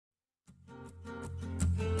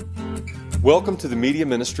Welcome to the media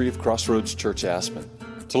ministry of Crossroads Church Aspen.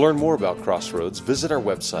 To learn more about Crossroads, visit our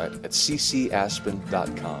website at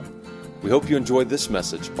ccaspen.com. We hope you enjoyed this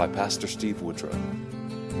message by Pastor Steve Woodrow.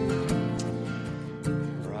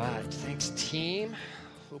 All right, thanks team.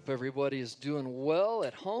 Hope everybody is doing well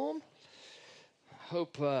at home.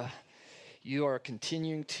 Hope you are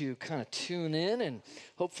continuing to kind of tune in and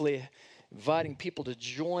hopefully inviting people to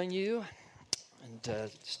join you. And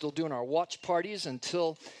still doing our watch parties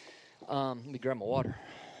until, let me grab my water,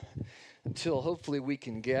 until hopefully we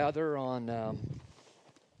can gather on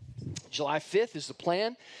July 5th is the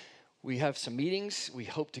plan. We have some meetings. We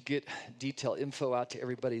hope to get detailed info out to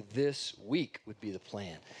everybody this week would be the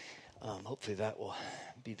plan. Hopefully that will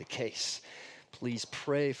be the case. Please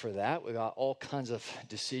pray for that. We've got all kinds of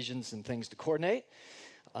decisions and things to coordinate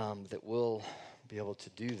that we'll be able to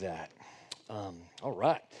do that. All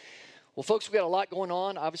right. Well, folks, we got a lot going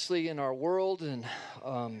on, obviously, in our world and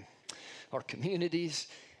our communities.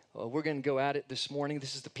 We're going to go at it this morning.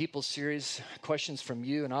 This is the People Series, questions from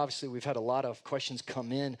you. And obviously, we've had a lot of questions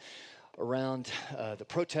come in around the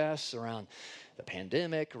protests, around the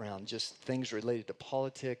pandemic, around just things related to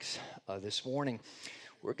politics. This morning,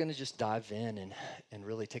 we're going to just dive in and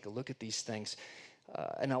really take a look at these things.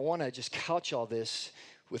 And I want to just couch all this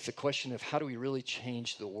with the question of how do we really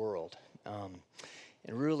change the world?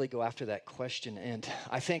 And really go after that question. And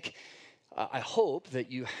I hope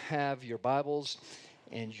that you have your Bibles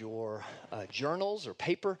and your journals or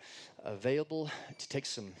paper available to take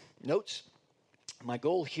some notes. My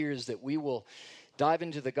goal here is that we will dive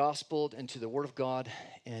into the gospel, into the Word of God,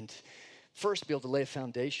 and first be able to lay a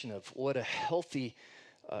foundation of what a healthy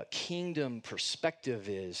kingdom perspective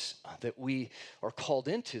is that we are called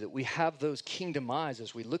into, that we have those kingdom eyes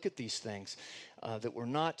as we look at these things, that we're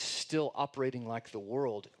not still operating like the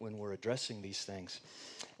world when we're addressing these things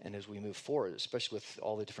and as we move forward, especially with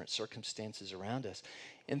all the different circumstances around us.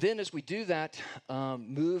 And then as we do that,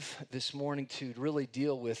 move this morning to really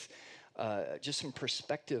deal with just some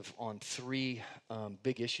perspective on three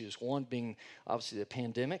big issues. One being obviously the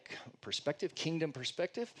pandemic perspective, kingdom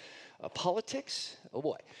perspective, politics,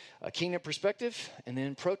 a kingdom perspective, and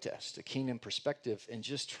then protest, a kingdom perspective, and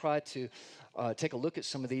just try to take a look at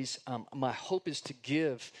some of these. My hope is to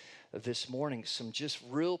give this morning some just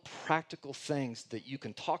real practical things that you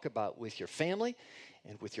can talk about with your family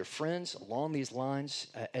and with your friends along these lines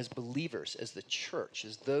as believers, as the church,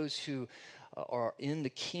 as those who are in the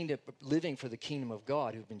kingdom, living for the kingdom of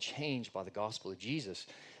God, who've been changed by the gospel of Jesus,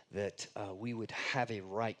 that we would have a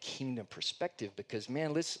right kingdom perspective. Because,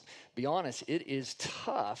 man, let's be honest, it is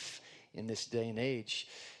tough in this day and age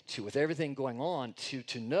to, with everything going on,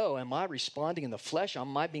 to know, am I responding in the flesh?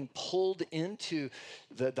 Am I being pulled into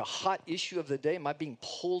the hot issue of the day? Am I being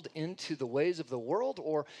pulled into the ways of the world?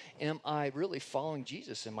 Or am I really following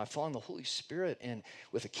Jesus? Am I following the Holy Spirit and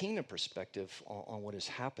with a kingdom perspective on what is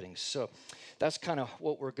happening? So that's kind of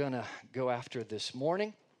what we're going to go after this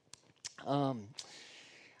morning. I'm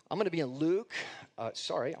going to be in I'm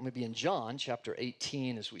going to be in John chapter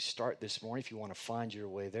 18 as we start this morning, if you want to find your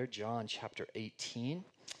way there. John chapter 18.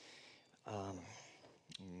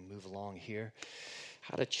 Move along here.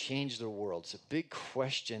 How to change the world. It's a big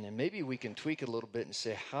question, and maybe we can tweak it a little bit and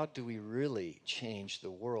say, how do we really change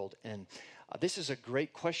the world? And this is a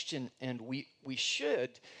great question, and we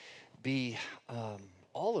should be,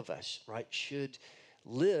 all of us, right, should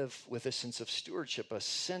live with a sense of stewardship, a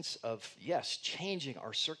sense of, yes, changing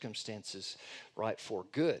our circumstances, right, for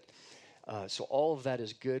good. So all of that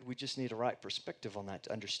is good. We just need a right perspective on that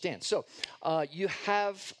to understand. So you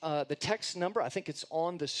have the text number. I think it's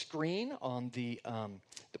on the screen on the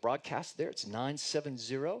broadcast there. It's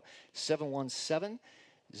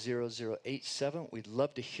 970-717-0087. We'd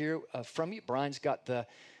love to hear from you. Brian's got the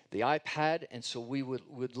iPad, and so we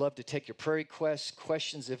would love to take your prayer requests,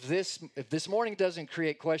 questions. If this morning doesn't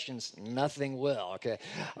create questions, nothing will, okay?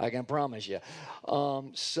 I can promise you.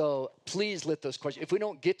 So please let those questions, if we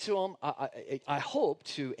don't get to them, I hope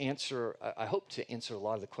to answer a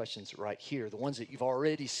lot of the questions right here, the ones that you've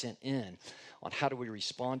already sent in on how do we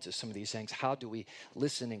respond to some of these things, how do we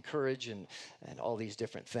listen, encourage, and all these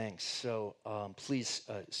different things. So please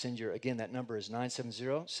send again, that number is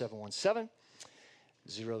 970-717-0087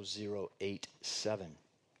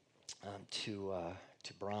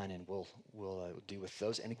 to Brian, and we'll deal with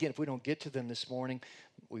those. And again, if we don't get to them this morning,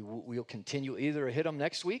 we'll continue, either hit them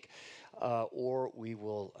next week, or we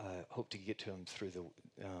will hope to get to them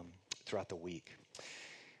throughout the week.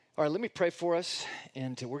 All right, let me pray for us,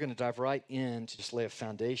 and we're going to dive right in to just lay a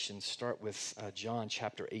foundation. Start with John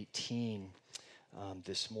chapter 18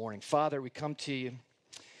 this morning. Father, we come to you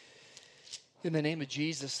In the name of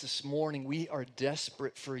Jesus, this morning, we are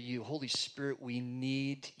desperate for you. Holy Spirit, we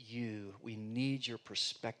need you. We need your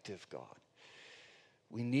perspective, God.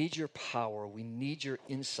 We need your power. We need your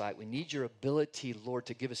insight. We need your ability, Lord,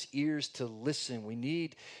 to give us ears to listen. We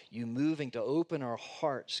need you moving to open our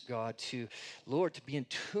hearts, God, to, Lord, to be in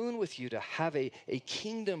tune with you, to have a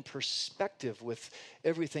kingdom perspective with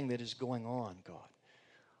everything that is going on, God.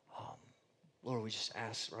 Lord, we just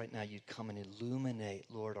ask right now you'd come and illuminate,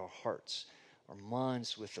 Lord, our hearts, our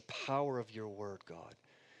minds with the power of your word, God.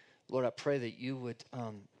 Lord, I pray that you would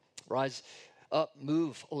rise up,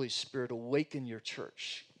 move, Holy Spirit, awaken your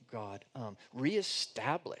church, God.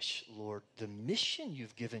 Reestablish, Lord, the mission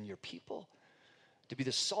you've given your people to be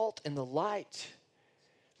the salt and the light,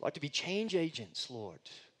 Lord, to be change agents, Lord,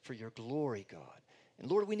 for your glory, God. And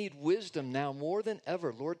Lord, we need wisdom now more than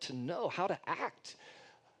ever, Lord, to know how to act.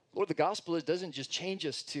 Lord, the gospel doesn't just change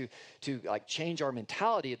us to change our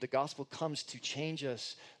mentality. The gospel comes to change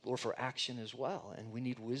us, Lord, for action as well. And we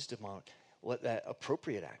need wisdom on what that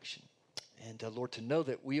appropriate action. And Lord, to know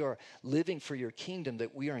that we are living for your kingdom,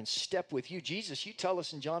 that we are in step with you. Jesus, you tell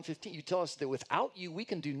us in John 15, you tell us that without you, we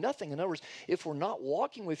can do nothing. In other words, if we're not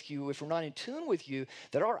walking with you, if we're not in tune with you,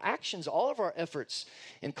 that our actions, all of our efforts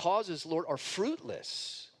and causes, Lord, are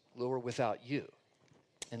fruitless, Lord, without you.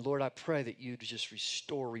 And Lord, I pray that you just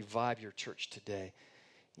restore, revive your church today.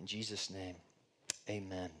 In Jesus' name,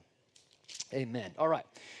 amen. Amen. All right.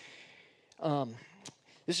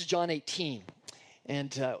 This is John 18.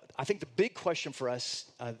 And I think the big question for us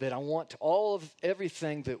that I want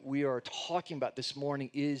everything that we are talking about this morning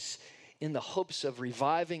is in the hopes of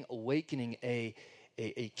reviving, awakening a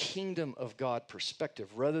kingdom of God perspective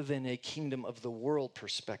rather than a kingdom of the world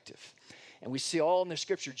perspective. And we see all in the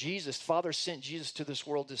scripture, Father sent Jesus to this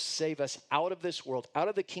world to save us out of this world, out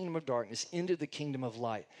of the kingdom of darkness, into the kingdom of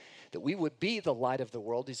light. That we would be the light of the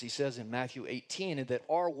world, as he says in Matthew 18, and that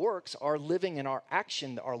our works, our living and our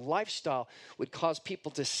action, our lifestyle would cause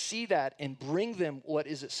people to see that and bring them what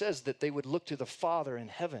is it says, that they would look to the Father in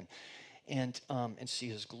heaven and see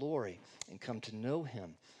his glory and come to know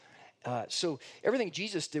him. So everything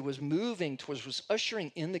Jesus did was moving towards, was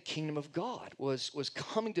ushering in the kingdom of God, was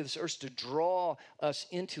coming to this earth to draw us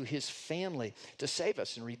into his family, to save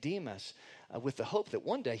us and redeem us with the hope that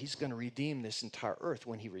one day he's going to redeem this entire earth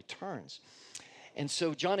when he returns. And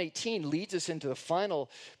so John 18 leads us into the final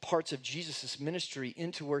parts of Jesus' ministry,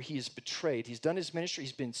 into where he is betrayed. He's done his ministry.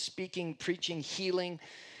 He's been speaking, preaching, healing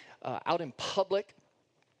out in public.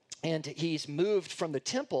 And he's moved from the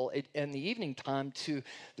temple in the evening time to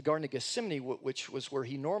the Garden of Gethsemane, which was where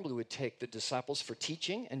he normally would take the disciples for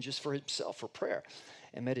teaching and just for himself for prayer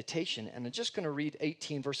and meditation. And I'm just going to read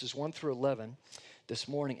 18 verses 1 through 11 this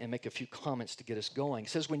morning and make a few comments to get us going. It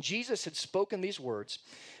says, when Jesus had spoken these words,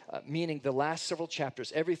 meaning the last several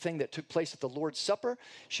chapters, everything that took place at the Lord's Supper,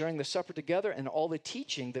 sharing the supper together, and all the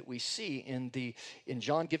teaching that we see in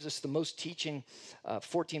John gives us the most teaching,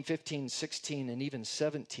 14, 15, 16, and even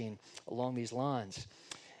 17 along these lines.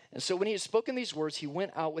 And so when he had spoken these words, he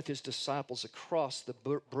went out with his disciples across the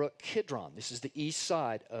brook Kidron. This is the east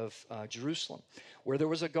side of Jerusalem, where there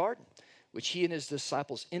was a garden, which he and his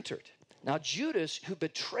disciples entered. Now Judas, who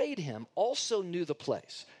betrayed him, also knew the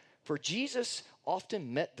place, for Jesus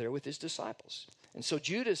often met there with his disciples. And so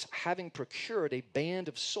Judas, having procured a band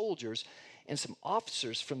of soldiers and some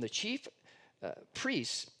officers from the chief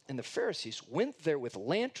priests and the Pharisees, went there with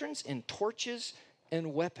lanterns and torches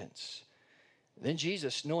and weapons. Then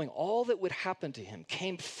Jesus, knowing all that would happen to him,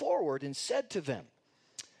 came forward and said to them,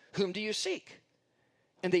 "Whom do you seek?"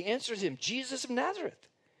 And they answered him, "Jesus of Nazareth."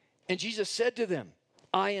 And Jesus said to them,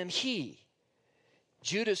 "I am he."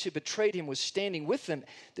 Judas, who betrayed him, was standing with them.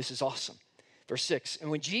 This is awesome. Verse 6, and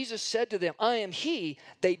when Jesus said to them, "I am he,"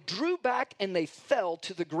 they drew back and they fell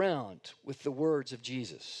to the ground with the words of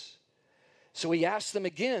Jesus. So he asked them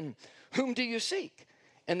again, "Whom do you seek?"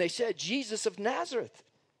 And they said, "Jesus of Nazareth."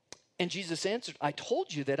 And Jesus answered, "I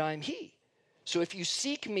told you that I am he. So if you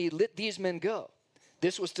seek me, let these men go."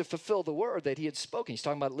 This was to fulfill the word that he had spoken. He's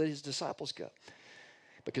talking about let his disciples go.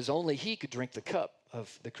 Because only he could drink the cup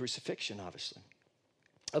of the crucifixion, obviously.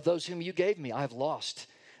 Of those whom you gave me, I have lost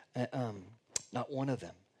not one of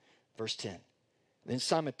them. Verse 10. Then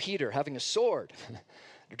Simon Peter, having a sword,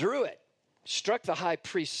 drew it, struck the high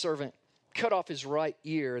priest's servant, cut off his right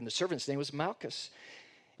ear, and the servant's name was Malchus.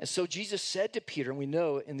 And so Jesus said to Peter, and we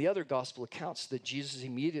know in the other gospel accounts that Jesus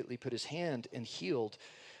immediately put his hand and healed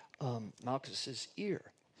Malchus's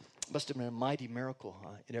ear. Must have been a mighty miracle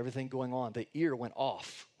in everything going on. The ear went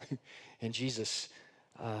off, and Jesus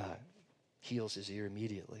heals his ear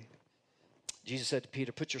immediately. Jesus said to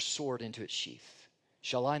Peter, "Put your sword into its sheath.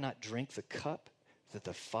 Shall I not drink the cup that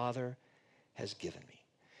the Father has given me.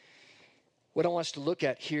 What I want us to look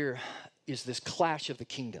at here is this clash of the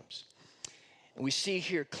kingdoms. And we see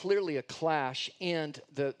here clearly a clash and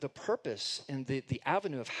the purpose and the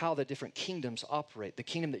avenue of how the different kingdoms operate. The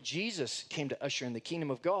kingdom that Jesus came to usher in, the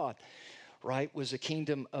kingdom of God, right, was a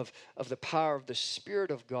kingdom of the power of the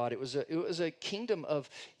Spirit of God. It was a kingdom of,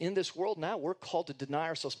 in this world now, we're called to deny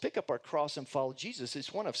ourselves, pick up our cross and follow Jesus.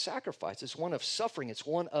 It's one of sacrifice. It's one of suffering. It's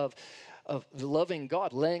one of loving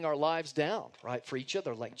God, laying our lives down, right, for each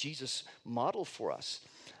other like Jesus modeled for us.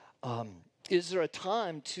 Is there a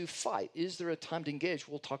time to fight? Is there a time to engage?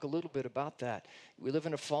 We'll talk a little bit about that. We live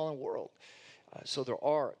in a fallen world, so there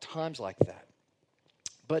are times like that.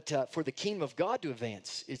 But for the kingdom of God to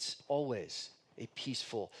advance, it's always a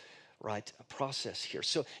peaceful, right, process here.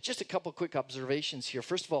 So just a couple quick observations here.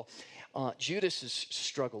 First of all, Judas's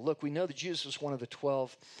struggle. Look, we know that Judas was one of the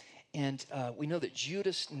 12, and we know that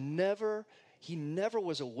Judas never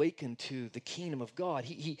was awakened to the kingdom of God.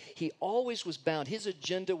 He always was bound. His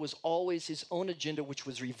agenda was always his own agenda, which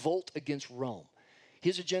was revolt against Rome.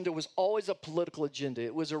 His agenda was always a political agenda.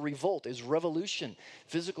 It was a revolt, it was revolution,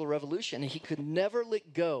 physical revolution, and he could never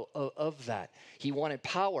let go of that. He wanted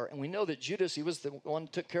power, and we know that Judas, he was the one who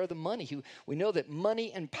took care of the money. We know that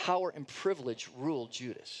money and power and privilege ruled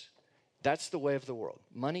Judas. That's the way of the world,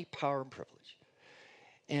 money, power, and privilege.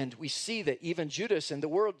 And we see that even Judas, and the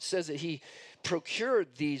word says that he procured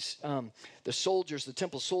these, the soldiers, the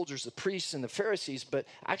temple soldiers, the priests, and the Pharisees. But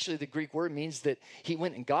actually, the Greek word means that he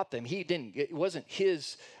went and got them. It wasn't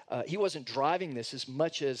his. He wasn't driving this as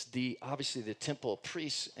much as obviously the temple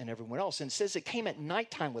priests and everyone else. And it says it came at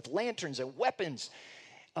nighttime with lanterns and weapons.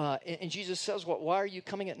 And Jesus says, "Well, why are you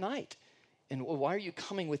coming at night? And why are you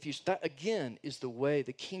coming with you?" That again is the way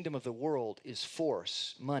the kingdom of the world is: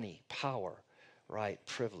 force, money, power. Right,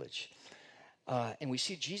 privilege. And we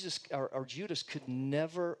see Jesus, or Judas, could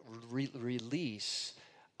never release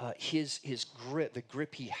his grip, the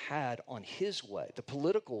grip he had on his way, the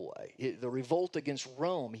political way, the revolt against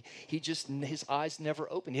Rome. His eyes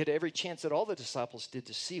never opened. He had every chance that all the disciples did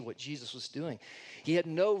to see what Jesus was doing. He had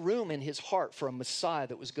no room in his heart for a Messiah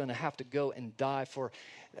that was going to have to go and die for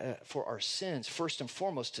our sins, first and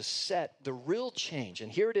foremost, to set the real change.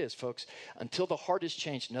 And here it is, folks. Until the heart is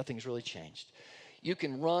changed, nothing's really changed. You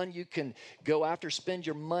can run, you can go after, spend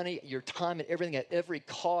your money, your time, and everything at every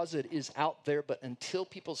cause that is out there. But until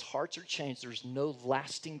people's hearts are changed, there's no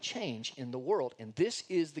lasting change in the world. And this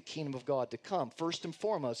is the kingdom of God to come, first and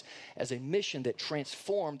foremost, as a mission that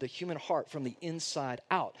transformed the human heart from the inside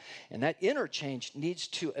out. And that inner change needs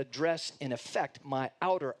to address and affect my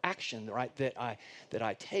outer action, right, that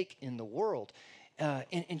I take in the world.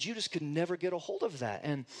 And Judas could never get a hold of that.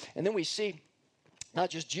 And then we see not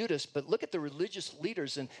just Judas, but look at the religious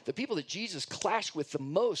leaders and the people that Jesus clashed with the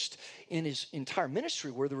most in his entire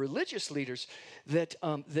ministry were the religious leaders that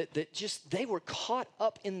they were caught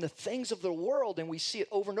up in the things of the world, and we see it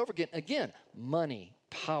over and over again. Again, money,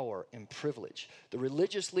 power, and privilege. The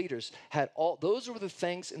religious leaders had those were the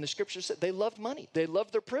things in the scriptures that they loved money. They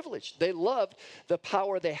loved their privilege. They loved the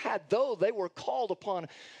power they had, though they were called upon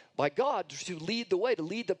by God to lead the way, to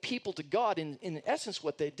lead the people to God. In essence,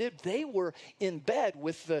 what they did, they were in bed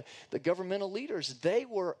with the governmental leaders. They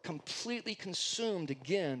were completely consumed,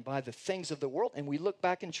 again, by the things of the world. And we look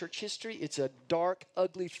back in church history, it's a dark,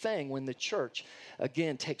 ugly thing when the church,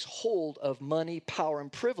 again, takes hold of money, power,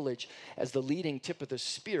 and privilege as the leading tip of the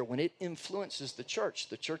spear. When it influences the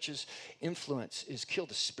church's influence is killed.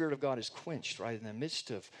 The Spirit of God is quenched right in the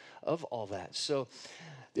midst of all that. So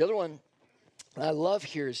the other one I love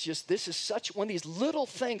here is just, this is such one of these little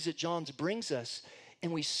things that John brings us,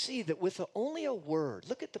 and we see that with only a word,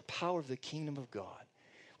 look at the power of the kingdom of God.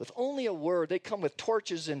 With only a word, they come with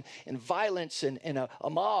torches and violence and a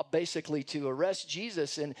mob basically to arrest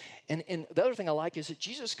Jesus. And the other thing I like is that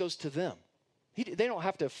Jesus goes to them. They don't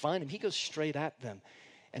have to find him. He goes straight at them.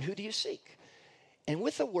 And who do you seek? And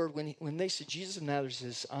with the word, when they said, Jesus of Nazareth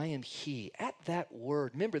says, I am he, at that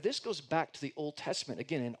word, remember, this goes back to the Old Testament.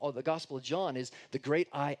 Again, in the Gospel of John is the great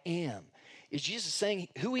I am. Is Jesus saying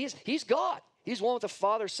who he is? He's God. He's one with the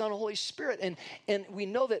Father, Son, and Holy Spirit. And we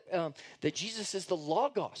know that Jesus is the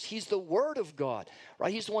Logos. He's the Word of God,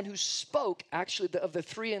 right? He's the one who spoke, actually, of the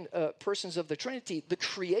three persons of the Trinity, the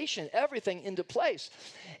creation, everything into place.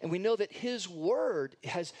 And we know that his Word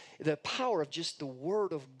has the power of just the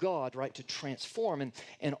Word of God, right, to transform.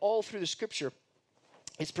 And all through the Scripture,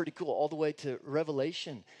 it's pretty cool. All the way to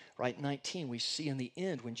Revelation, right, 19, we see in the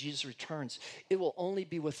end when Jesus returns, it will only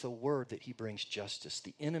be with the word that he brings justice.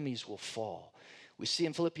 The enemies will fall. We see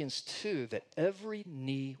in Philippians 2 that every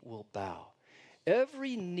knee will bow.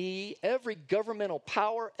 every knee, every governmental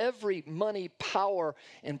power, every money, power,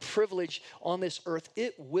 and privilege on this earth,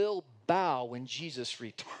 it will bow when Jesus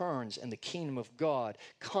returns and the kingdom of God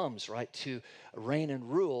comes, right, to reign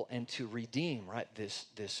and rule and to redeem, right,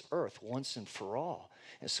 this earth once and for all.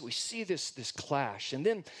 And so we see this clash. And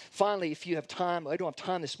then finally, if you have time, I don't have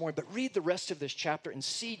time this morning, but read the rest of this chapter and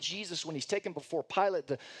see Jesus when he's taken before Pilate,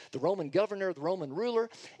 the Roman governor, the Roman ruler.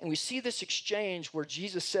 And we see this exchange where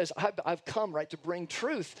Jesus says, I've come, right, to bring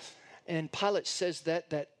truth. And Pilate says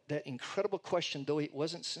that incredible question, though it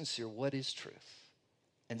wasn't sincere, what is truth?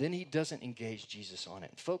 And then he doesn't engage Jesus on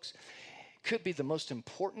it. And folks, it could be the most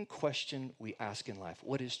important question we ask in life.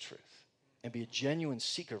 What is truth? And be a genuine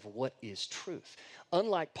seeker of what is truth.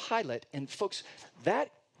 Unlike Pilate, and folks, that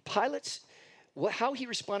Pilate's, how he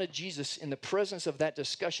responded to Jesus in the presence of that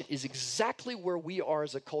discussion is exactly where we are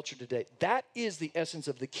as a culture today. That is the essence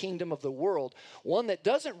of the kingdom of the world, one that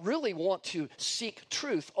doesn't really want to seek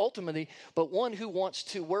truth ultimately, but one who wants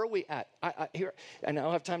to, where are we at? Here, and I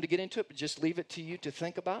don't have time to get into it, but just leave it to you to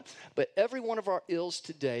think about. But every one of our ills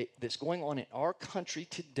today that's going on in our country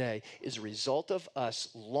today is a result of us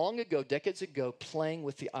long ago, decades ago, playing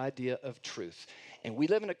with the idea of truth. And we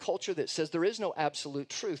live in a culture that says there is no absolute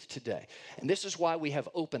truth today. And this is why we have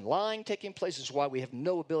open lying taking place. This is why we have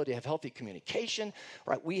no ability to have healthy communication,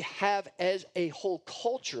 right? We have as a whole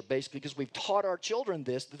culture, basically, because we've taught our children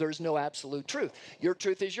this, that there's no absolute truth. Your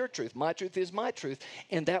truth is your truth. My truth is my truth.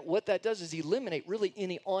 And that what that does is eliminate really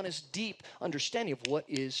any honest, deep understanding of what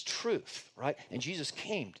is truth, right? And Jesus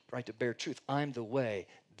came, right, to bear truth. I'm the way,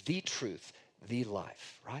 the truth, the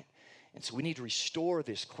life, right? And so we need to restore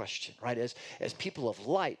this question, right? As people of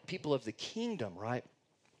light, people of the kingdom, right?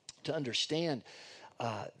 To understand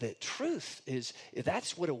that truth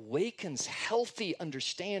that's what awakens healthy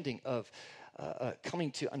understanding of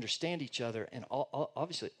coming to understand each other, and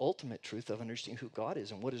obviously ultimate truth of understanding who God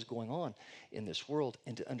is and what is going on in this world,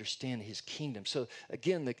 and to understand his kingdom. So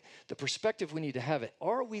again, the perspective we need to have it.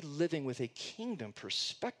 Are we living with a kingdom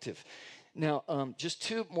perspective? Now, just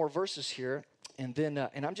two more verses here. And then,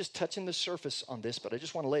 and I'm just touching the surface on this, but I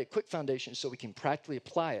just want to lay a quick foundation so we can practically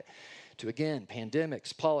apply it to, again,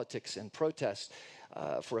 pandemics, politics, and protests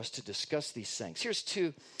for us to discuss these things. Here's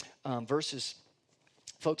two verses,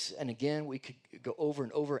 folks, and again, we could go over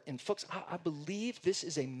and over. And folks, I believe this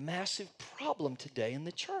is a massive problem today in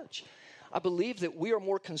the church. I believe that we are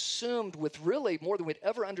more consumed with really more than we'd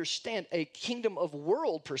ever understand a kingdom of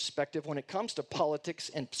world perspective when it comes to politics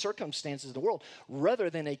and circumstances in the world, rather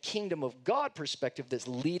than a kingdom of God perspective that's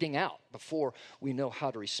leading out before we know how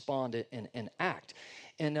to respond and act.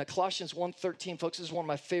 In Colossians 1:13, folks, this is one of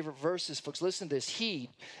my favorite verses. Folks, listen to this.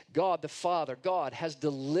 He, God the Father, God has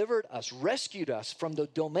delivered us, rescued us from the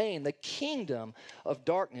domain, the kingdom of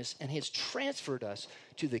darkness, and has transferred us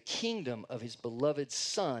to the kingdom of his beloved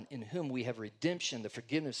Son, in whom we have redemption, the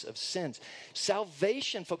forgiveness of sins.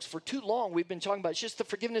 Salvation, folks, for too long we've been talking about it's just the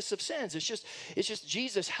forgiveness of sins. It's just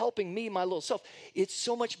Jesus helping me, my little self. It's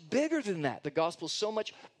so much bigger than that. The gospel is so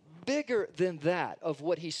much bigger than that, of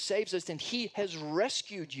what he saves us, and he has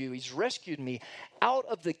rescued you. He's rescued me out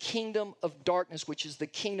of the kingdom of darkness, which is the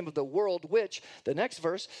kingdom of the world, which, the next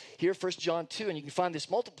verse here, 1 John 2, and you can find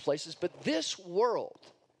this multiple places, but this world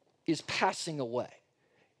is passing away.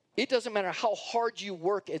 It doesn't matter how hard you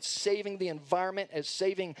work at saving the environment, at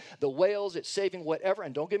saving the whales, at saving whatever,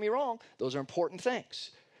 and don't get me wrong, those are important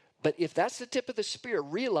things. But if that's the tip of the spear,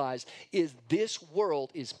 realize is this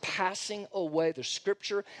world is passing away. The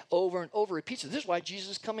scripture over and over repeats it. This is why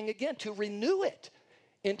Jesus is coming again, to renew it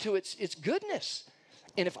into its goodness.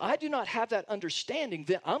 And if I do not have that understanding,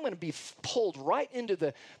 then I'm going to be pulled right into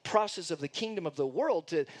the process of the kingdom of the world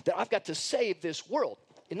that I've got to save this world.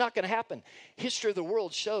 It's not going to happen. History of the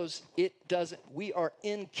world shows it doesn't. We are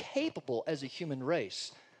incapable as a human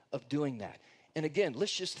race of doing that. And again,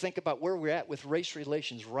 let's just think about where we're at with race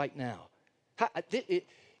relations right now.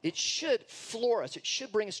 It should floor us. It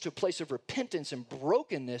should bring us to a place of repentance and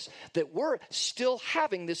brokenness that we're still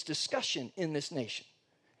having this discussion in this nation.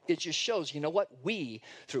 It just shows, you know what? We,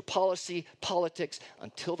 through policy, politics,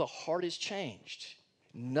 until the heart is changed,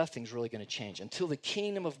 nothing's really going to change. Until the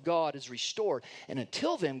kingdom of God is restored. And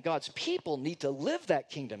until then, God's people need to live that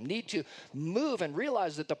kingdom, need to move and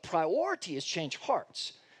realize that the priority is change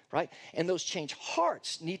hearts. Right? And those changed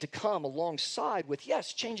hearts need to come alongside with,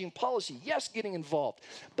 yes, changing policy, yes, getting involved,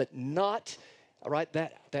 but not, all right,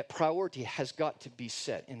 that priority has got to be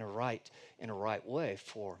set in a right way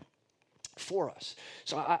for us.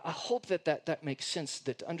 So I hope that makes sense,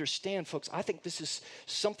 that to understand, folks, I think this is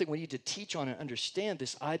something we need to teach on and understand,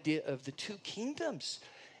 this idea of the two kingdoms.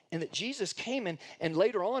 And that Jesus came and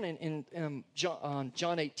later on in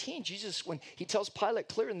John 18, Jesus, when he tells Pilate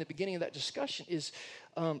clear in the beginning of that discussion, is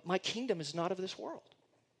my kingdom is not of this world.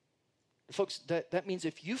 Folks, that means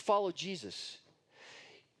if you follow Jesus,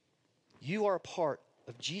 you are a part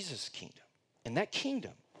of Jesus' kingdom. And that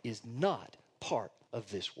kingdom is not part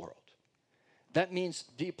of this world. That means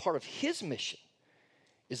to be a part of his mission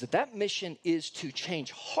is that mission is to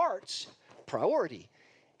change hearts, priority.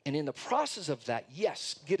 And in the process of that,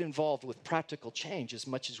 yes, get involved with practical change as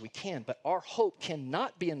much as we can. But our hope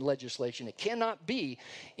cannot be in legislation. It cannot be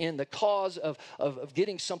in the cause of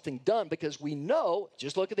getting something done, because we know,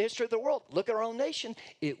 just look at the history of the world, look at our own nation,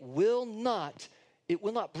 it will not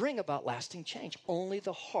bring about lasting change. Only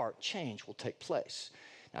the heart change will take place.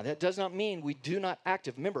 Now, that does not mean we do not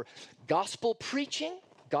active. Remember, gospel preaching,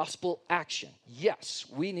 gospel action. Yes,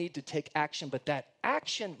 we need to take action, but that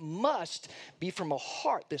action must be from a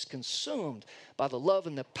heart that's consumed by the love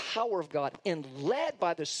and the power of God and led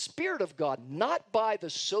by the Spirit of God, not by the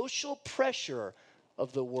social pressure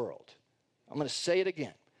of the world. I'm going to say it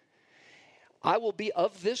again. I will be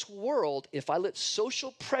of this world if I let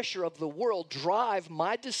social pressure of the world drive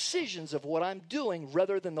my decisions of what I'm doing,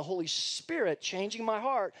 rather than the Holy Spirit changing my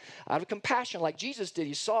heart out of compassion like Jesus did.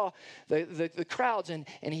 He saw the crowds and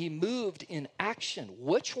he moved in action.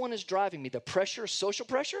 Which one is driving me? The pressure, social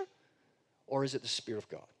pressure, or is it the Spirit of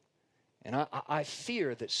God? And I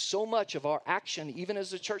fear that so much of our action, even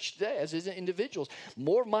as a church today, as individuals,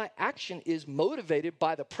 more of my action is motivated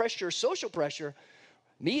by the pressure, social pressure,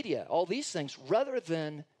 media, all these things, rather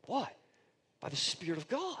than what? By the Spirit of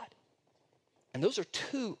God. And those are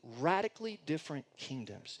two radically different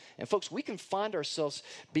kingdoms. And folks, we can find ourselves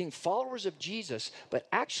being followers of Jesus, but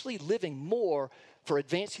actually living more for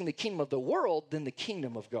advancing the kingdom of the world than the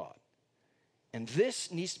kingdom of God. And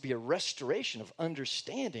this needs to be a restoration of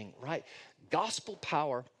understanding, right? Gospel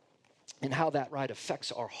power and how that, right,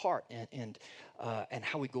 affects our heart and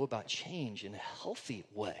how we go about change in a healthy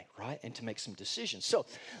way, right? And to make some decisions. So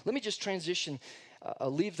let me just transition.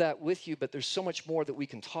 I'll leave that with you, but there's so much more that we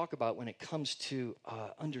can talk about when it comes to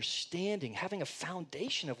understanding, having a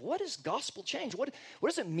foundation of what is gospel change? What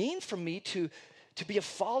does it mean for me to be a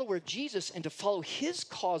follower of Jesus and to follow his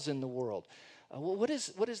cause in the world? What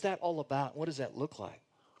is that all about? What does that look like?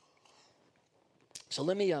 So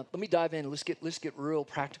let me dive in. Let's get real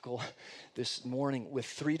practical this morning with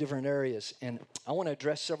three different areas, and I want to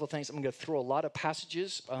address several things. I'm going to throw a lot of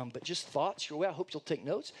passages, but just thoughts your way. I hope you'll take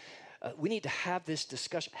notes. We need to have this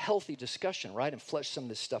discussion, healthy discussion, right, and flesh some of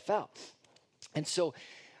this stuff out. And so,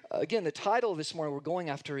 again, the title this morning we're going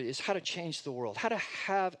after is how to change the world, how to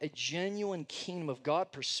have a genuine kingdom of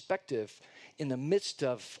God perspective in the midst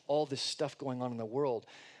of all this stuff going on in the world.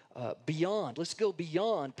 Let's go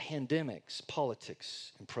beyond pandemics,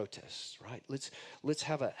 politics, and protests, right? Let's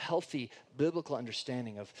have a healthy biblical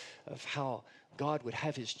understanding of how God would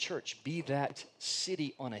have his church be that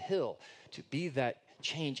city on a hill, to be that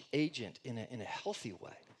change agent in a healthy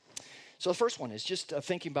way. So the first one is just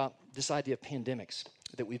thinking about this idea of pandemics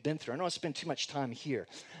that we've been through. I don't want to spend too much time here,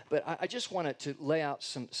 but I just wanted to lay out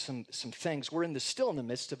some things. We're still in the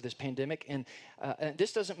midst of this pandemic, and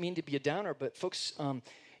this doesn't mean to be a downer, but folks,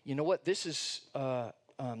 you know what? This is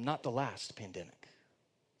not the last pandemic.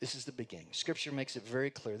 This is the beginning. Scripture makes it very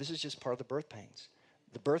clear. This is just part of the birth pains.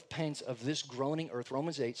 The birth pains of this groaning earth.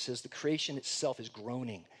 Romans 8 says the creation itself is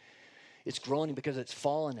groaning. It's groaning because it's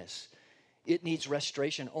fallenness. It needs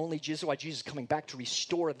restoration. Only Jesus, why Jesus is coming back to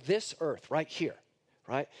restore this earth right here,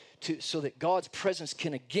 right? So that God's presence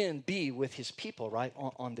can again be with his people, right,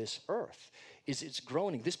 on this earth. It's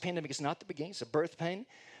groaning. This pandemic is not the beginning. It's a birth pain.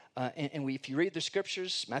 If you read the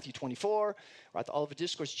scriptures, Matthew 24, right, the Olivet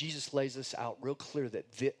Discourse, Jesus lays this out real clear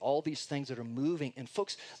that all these things that are moving. And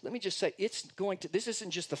folks, let me just say, this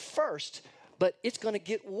isn't just the first, but it's going to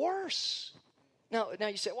get worse. Now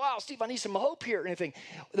you say, wow, Steve, I need some hope here or anything.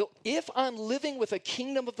 If I'm living with a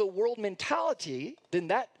kingdom of the world mentality, then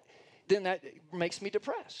that makes me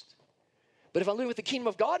depressed. But if I'm living with the kingdom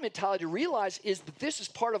of God mentality, to realize is that this is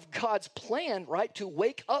part of God's plan, right? To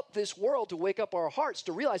wake up this world, to wake up our hearts,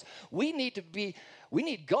 to realize we need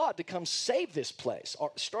God to come save this place,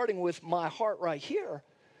 starting with my heart right here,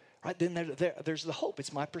 right? Then there's the hope.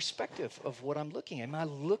 It's my perspective of what I'm looking at. Am I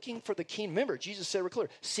looking for the kingdom? Remember, Jesus said real clear,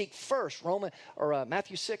 seek first,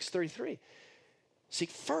 Matthew 6:33. Seek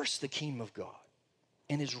first the kingdom of God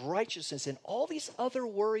and his righteousness, and all these other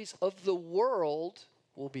worries of the world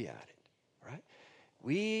will be added. Right?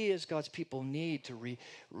 We as God's people need to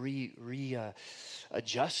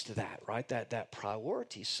adjust that, right? That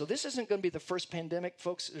priority. So this isn't going to be the first pandemic,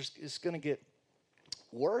 folks. It's going to get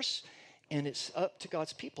worse. And it's up to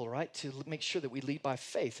God's people, right, to make sure that we lead by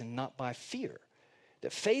faith and not by fear.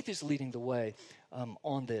 That faith is leading the way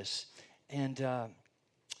on this. And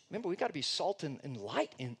remember, we've got to be salt and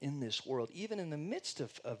light in this world, even in the midst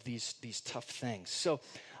of these tough things. So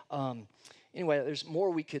anyway, there's more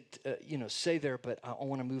we could say there, but I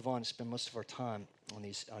want to move on and spend most of our time on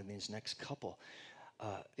these next couple.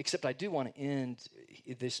 Except I do want to end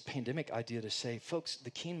this pandemic idea to say, folks, the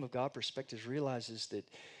kingdom of God perspective realizes that,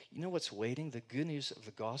 you know what's waiting? The good news of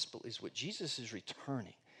the gospel is what Jesus is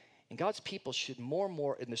returning. And God's people should more and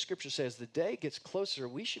more, and the scripture says, the day gets closer,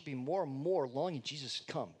 we should be more and more longing, Jesus,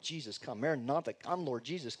 come, Maranatha, come, Lord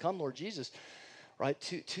Jesus, come, Lord Jesus, right,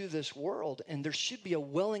 to this world. And there should be a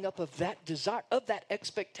welling up of that desire, of that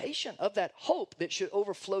expectation, of that hope that should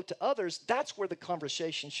overflow to others. That's where the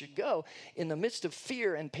conversation should go. In the midst of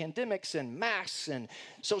fear and pandemics and masks and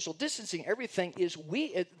social distancing, everything is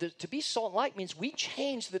to be salt and light means we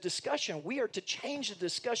change the discussion. We are to change the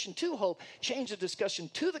discussion to hope, change the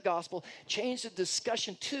discussion to the gospel, change the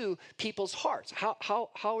discussion to people's hearts.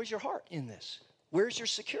 How is your heart in this? Where's your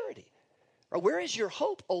security? Or where is your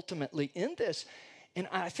hope ultimately in this? And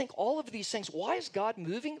I think all of these things, why is God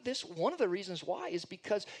moving this? One of the reasons why is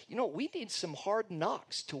because, we need some hard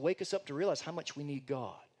knocks to wake us up to realize how much we need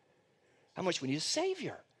God, how much we need a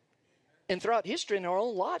Savior. And throughout history in our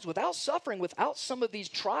own lives, without suffering, without some of these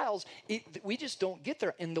trials, we just don't get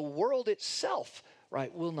there. And the world itself,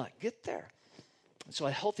 right, will not get there. And so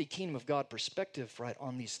a healthy kingdom of God perspective, right,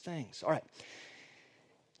 on these things. All right.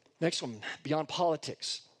 Next one, beyond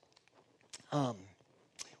politics.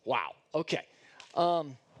 Wow. Okay.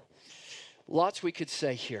 Lots we could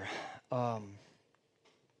say here. Let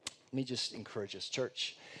me just encourage us,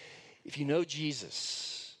 church. If you know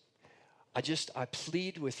Jesus, I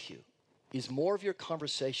plead with you. Is more of your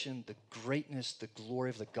conversation the greatness, the glory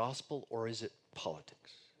of the gospel, or is it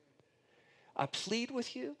politics? I plead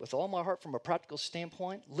with you with all my heart from a practical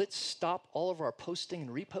standpoint. Let's stop all of our posting and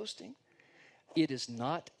reposting. It is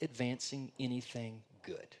not advancing anything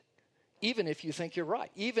good. Even if you think you're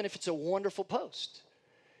right, even if it's a wonderful post.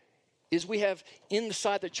 Is we have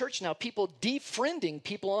inside the church now people defriending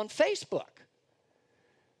people on Facebook,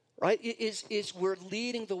 right? Is we're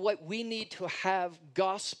leading the way. We need to have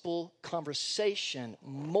gospel conversation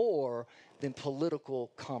more than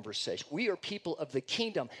political conversation. We are people of the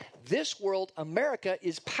kingdom. This world, America,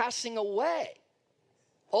 is passing away.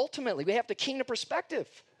 Ultimately, we have the kingdom perspective.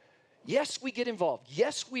 Yes, we get involved.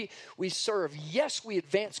 Yes, we serve. Yes, we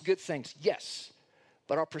advance good things. Yes.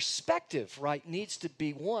 But our perspective, right, needs to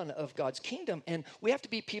be one of God's kingdom. And we have to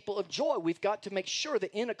be people of joy. We've got to make sure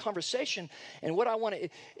that in a conversation, and what I want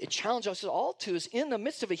to challenge us all to is in the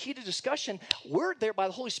midst of a heated discussion, we're there by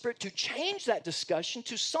the Holy Spirit to change that discussion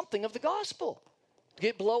to something of the gospel. To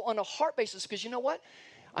get below on a heart basis. Because you know what?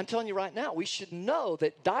 I'm telling you right now, we should know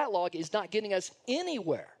that dialogue is not getting us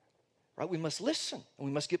anywhere. Right? We must listen, and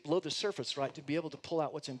we must get below the surface, right, to be able to pull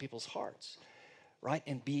out what's in people's hearts, right,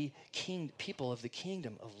 and be people of the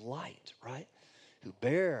kingdom of light, right, who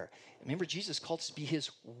bear. Remember, Jesus called us to be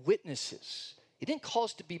his witnesses. He didn't call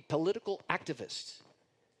us to be political activists.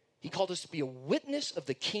 He called us to be a witness of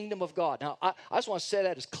the kingdom of God. Now, I just want to say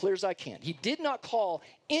that as clear as I can. He did not call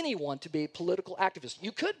anyone to be a political activist.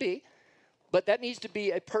 You could be, but that needs to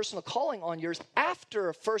be a personal calling on yours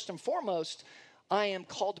after, first and foremost, I am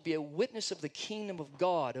called to be a witness of the kingdom of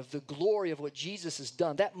God, of the glory of what Jesus has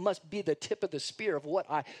done. That must be the tip of the spear of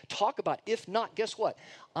what I talk about. If not, guess what?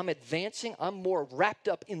 I'm advancing. I'm more wrapped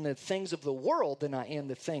up in the things of the world than I am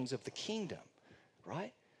the things of the kingdom,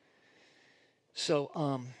 right?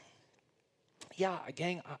 So,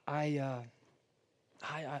 gang, I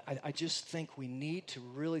just think we need to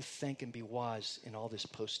really think and be wise in all this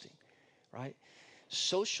posting, right?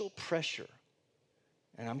 Social pressure.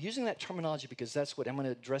 And I'm using that terminology because that's what I'm going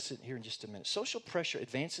to address it here in just a minute. Social pressure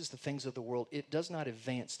advances the things of the world. It does not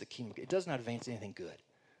advance the kingdom. It does not advance anything good.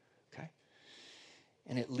 Okay?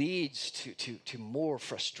 And it leads to more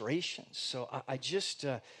frustrations. So I just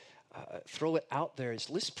throw it out there as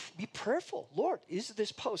let's be prayerful. Lord, is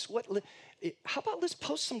this post? How about let's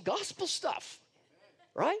post some gospel stuff,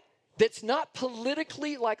 right? That's not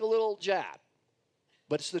politically like a little jab,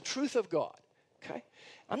 but it's the truth of God. Okay?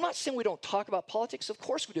 I'm not saying we don't talk about politics. Of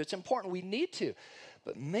course we do. It's important. We need to.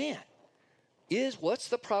 But man, what's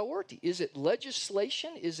the priority? Is it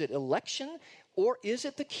legislation? Is it election? Or is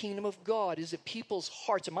it the kingdom of God? Is it people's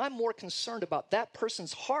hearts? Am I more concerned about that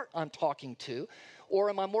person's heart I'm talking to? Or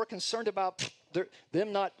am I more concerned about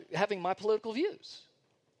them not having my political views?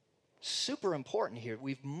 Super important here.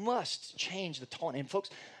 We must change the tone. And folks,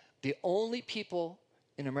 the only people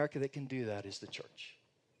in America that can do that is the church.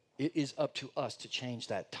 It is up to us to change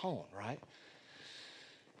that tone, right?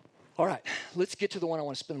 All right, let's get to the one I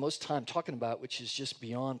want to spend the most time talking about, which is just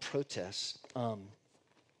beyond protests.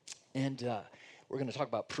 We're going to talk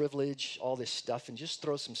about privilege, all this stuff, and just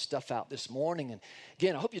throw some stuff out this morning. And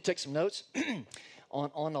again, I hope you take some notes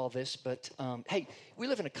on all this. But hey, we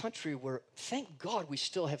live in a country where, thank God, we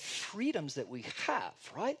still have freedoms that we have,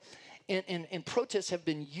 right? And protests have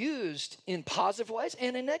been used in positive ways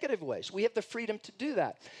and in negative ways. We have the freedom to do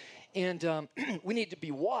that. And we need to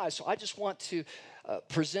be wise. So I just want to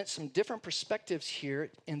present some different perspectives here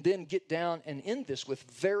and then get down and end this with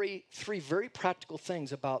three very practical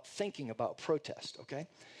things about thinking about protest, okay?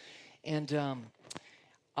 And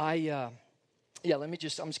I'm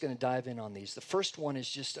just going to dive in on these. The first one is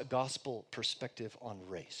just a gospel perspective on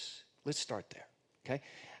race. Let's start there, okay?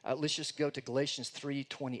 Let's just go to Galatians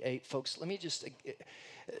 3:28. Folks, let me just,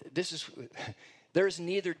 there is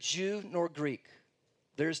neither Jew nor Greek.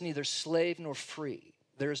 There is neither slave nor free.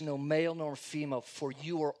 There is no male nor female, for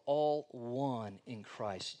you are all one in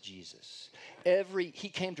Christ Jesus. He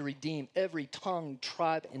came to redeem every tongue,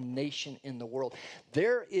 tribe, and nation in the world.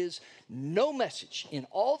 There is no message in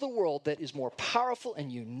all the world that is more powerful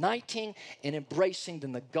and uniting and embracing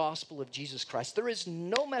than the gospel of Jesus Christ. There is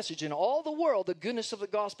no message in all the world, the goodness of the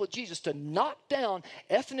gospel of Jesus, to knock down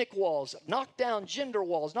ethnic walls, knock down gender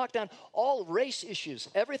walls, knock down all race issues,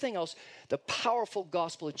 everything else, the powerful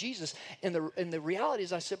gospel of Jesus. And the reality,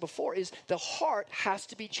 as I said before, is the heart has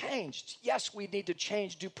to be changed. Yes, we need to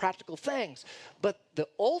change, do practical things, but the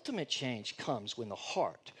ultimate change comes when the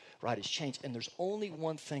heart, right, is changed. And there's only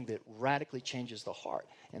one thing that radically changes the heart,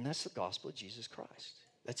 and that's the gospel of Jesus Christ.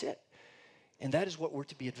 That's it. And that is what we're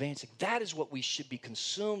to be advancing. That is what we should be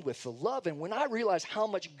consumed with, the love. And when I realize how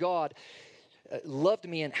much God loved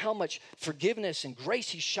me and how much forgiveness and grace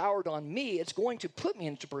he showered on me, it's going to put me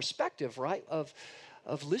into perspective, right, of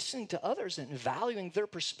listening to others and valuing their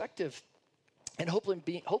perspective, and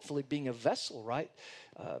hopefully being a vessel, right,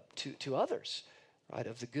 to others, right,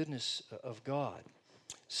 of the goodness of God.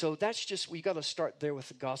 So that's just, we got to start there with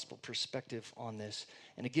the gospel perspective on this.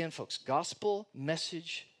 And again, folks, gospel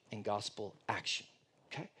message and gospel action,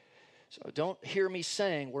 okay? So don't hear me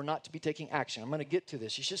saying we're not to be taking action. I'm going to get to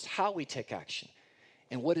this. It's just how we take action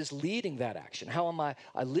and what is leading that action. How am I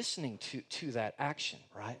listening to that action,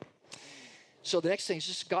 right? So the next thing is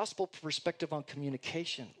just gospel perspective on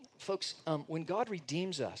communication. Folks, when God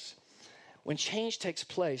redeems us, when change takes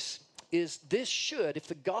place, if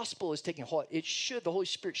the gospel is taking hold, the Holy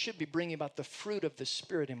Spirit should be bringing about the fruit of the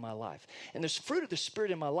Spirit in my life. And this fruit of the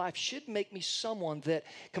Spirit in my life should make me someone that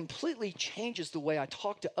completely changes the way I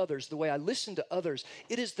talk to others, the way I listen to others.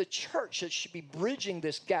 It is the church that should be bridging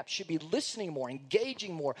this gap, should be listening more,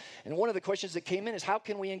 engaging more. And one of the questions that came in is, how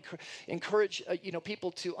can we encourage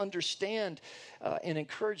people to understand and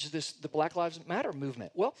encourage the Black Lives Matter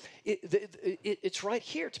movement? Well, it's right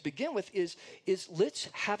here to begin with is let's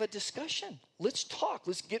have a discussion. Let's talk.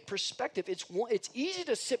 Let's get perspective. It's easy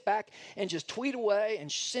to sit back and just tweet away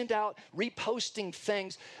and send out reposting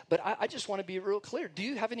things. But I just want to be real clear. Do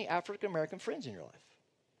you have any African American friends in your life?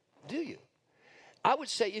 Do you? I would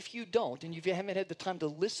say if you don't, and if you haven't had the time to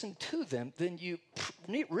listen to them, then you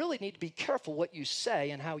really need to be careful what you say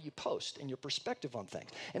and how you post and your perspective on things.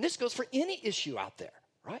 And this goes for any issue out there,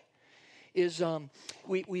 right?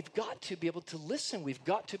 We've got to be able to listen. We've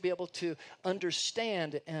got to be able to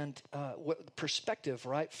understand and what perspective,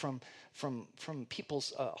 right, from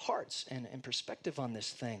people's hearts and perspective on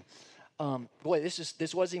this thing.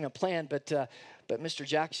 This wasn't even planned, but Mr.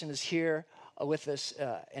 Jackson is here with us,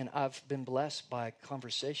 and I've been blessed by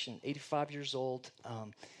conversation. 85 years old,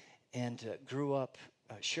 and grew up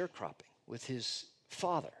sharecropping with his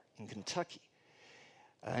father in Kentucky.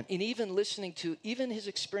 And even listening to even his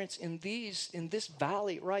experience in this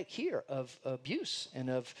valley right here of abuse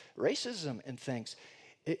and of racism and things,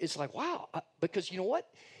 it's like, wow, because you know what?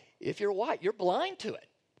 If you're white, you're blind to it.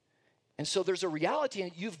 And so there's a reality,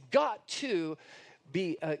 and you've got to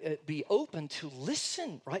be open to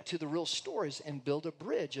listen, right, to the real stories and build a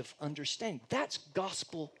bridge of understanding. That's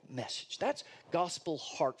gospel message. That's gospel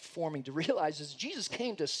heart forming, to realize that Jesus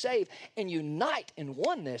came to save and unite in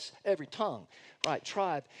oneness every tongue, right,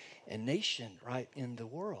 tribe and nation, right, in the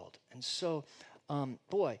world. And so,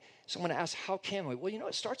 someone asked, how can we? Well,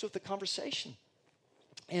 it starts with the conversation.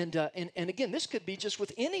 And again, this could be just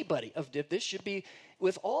with anybody. This should be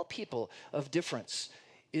with all people of difference.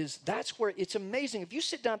 That's where it's amazing. If you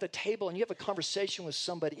sit down at the table and you have a conversation with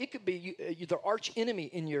somebody, it could be their arch enemy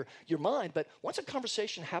in your mind, but once a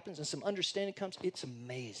conversation happens and some understanding comes, it's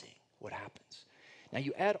amazing what happens. Now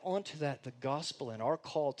you add on to that the gospel and our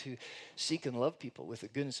call to seek and love people with the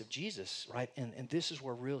goodness of Jesus, right? And this is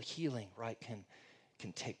where real healing, right,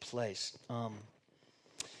 can take place.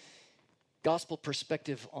 Gospel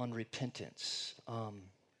perspective on repentance.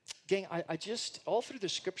 Gang, I just, all through the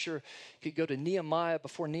scripture, you could go to Nehemiah.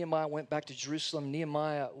 Before Nehemiah went back to Jerusalem,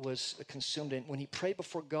 Nehemiah was consumed. And when he prayed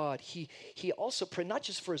before God, he also prayed not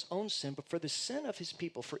just for his own sin, but for the sin of his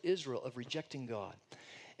people, for Israel, of rejecting God.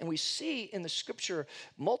 And we see in the scripture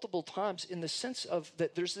multiple times in the sense of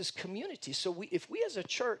that there's this community. So if we as a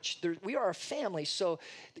church, we are a family. So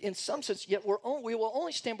in some sense, yet we will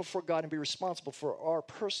only stand before God and be responsible for our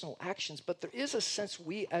personal actions. But there is a sense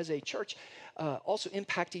we as a church also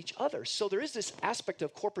impact each other. So there is this aspect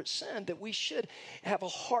of corporate sin that we should have a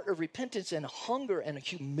heart of repentance and hunger and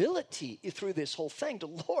humility through this whole thing. To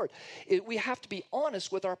Lord, we have to be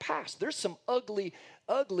honest with our past. There's some ugly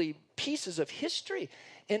pieces of history.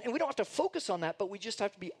 And we don't have to focus on that, but we just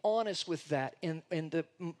have to be honest with that. And the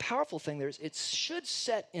powerful thing there is it should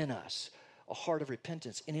set in us a heart of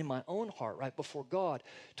repentance. And in my own heart, right, before God,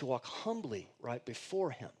 to walk humbly, right,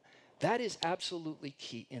 before him. That is absolutely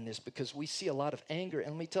key in this because we see a lot of anger.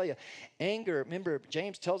 And let me tell you, anger, remember,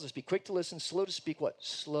 James tells us, be quick to listen, slow to speak what?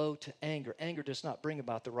 Slow to anger. Anger does not bring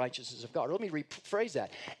about the righteousness of God. Or let me rephrase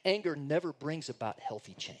that. Anger never brings about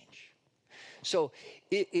healthy change. So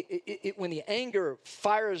when the anger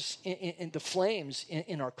fires in the flames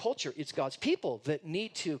in our culture, it's God's people that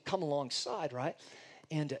need to come alongside, right?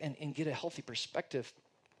 And get a healthy perspective,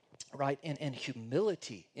 right? And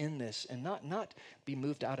humility in this and not be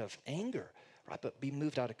moved out of anger, right? But be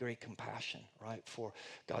moved out of great compassion, right? For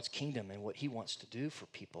God's kingdom and what he wants to do for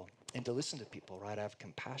people and to listen to people, right? I have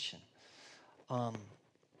compassion. All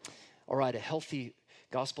right, a healthy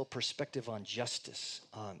gospel perspective on justice.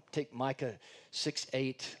 Take Micah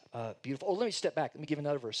 6:8, beautiful. Oh, let me step back. Let me give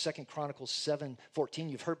another verse. 2 Chronicles 7:14.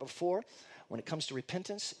 You've heard before when it comes to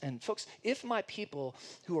repentance. And folks, if my people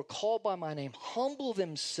who are called by my name humble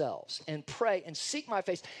themselves and pray and seek my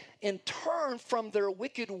face and turn from their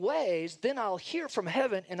wicked ways, then I'll hear from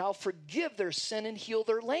heaven and I'll forgive their sin and heal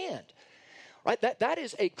their land. Right? That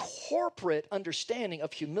is a corporate understanding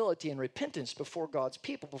of humility and repentance before God's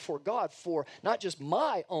people, before God, for not just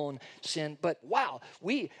my own sin, but wow,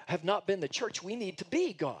 we have not been the church we need to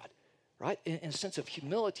be, God. Right? In a sense of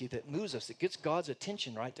humility that moves us, that gets God's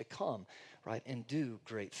attention, right, to come, right, and do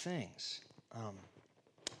great things.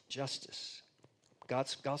 Justice.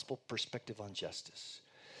 God's gospel perspective on justice.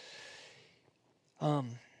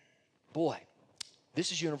 Boy,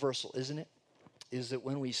 this is universal, isn't it? Is that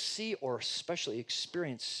when we see or especially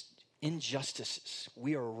experience injustices,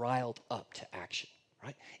 we are riled up to action,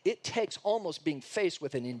 right? It takes almost being faced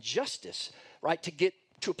with an injustice, right, to get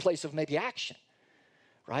to a place of maybe action,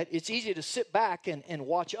 right? It's easy to sit back and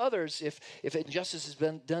watch others if injustice has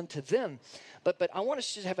been done to them. But I want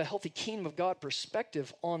us to have a healthy kingdom of God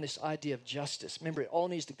perspective on this idea of justice. Remember, it all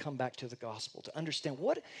needs to come back to the gospel to understand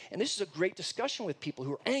what, and this is a great discussion with people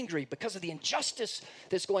who are angry because of the injustice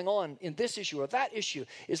that's going on in this issue or that issue,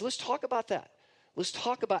 is let's talk about that. Let's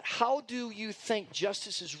talk about how do you think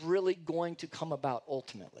justice is really going to come about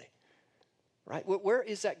ultimately, right? Where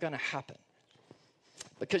is that going to happen?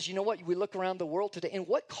 Because you know what? We look around the world today, and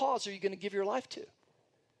what cause are you going to give your life to?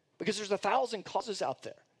 Because there's 1,000 causes out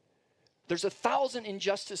there. There's 1,000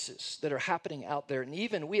 injustices that are happening out there. And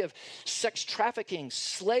even we have sex trafficking,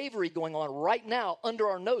 slavery going on right now under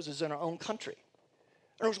our noses in our own country.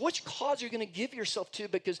 In other words, which cause are you going to give yourself to?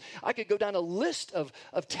 Because I could go down a list of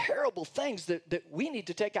terrible things that we need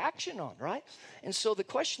to take action on, right? And so the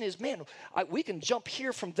question is, man, we can jump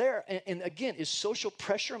here from there. And again, is social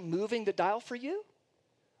pressure moving the dial for you?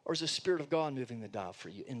 Or is the Spirit of God moving the dial for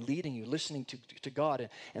you and leading you, listening to God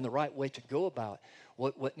and the right way to go about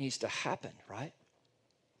what needs to happen, right?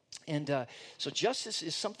 And so justice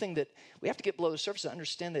is something that we have to get below the surface to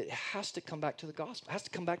understand that it has to come back to the gospel. It has to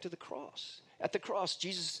come back to the cross. At the cross,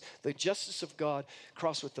 Jesus, the justice of God,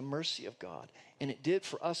 crossed with the mercy of God. And it did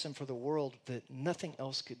for us and for the world that nothing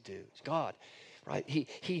else could do. God, right?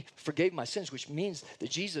 He forgave my sins, which means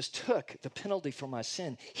that Jesus took the penalty for my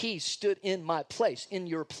sin. He stood in my place, in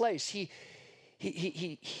your place. He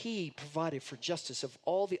provided for justice of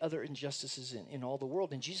all the other injustices in all the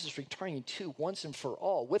world. And Jesus returning to once and for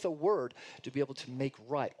all with a word to be able to make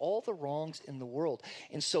right all the wrongs in the world.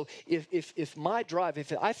 And so if my drive,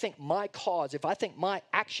 if I think my cause, if I think my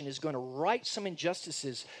action is going to right some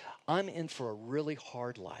injustices, I'm in for a really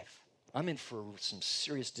hard life. I'm in for some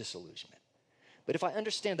serious disillusionment. But if I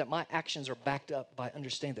understand that my actions are backed up by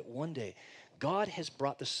understanding that one day God has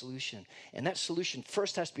brought the solution, and that solution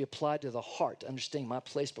first has to be applied to the heart, understanding my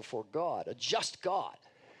place before God, a just God.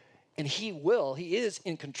 And he is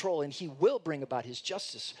in control, and he will bring about his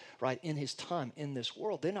justice, right, in his time in this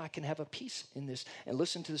world. Then I can have a peace in this and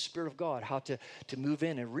listen to the Spirit of God, how to move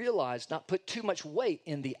in and realize, not put too much weight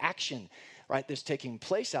in the action, right, that's taking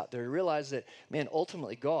place out there. Realize that, man,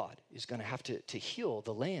 ultimately God is going to have to heal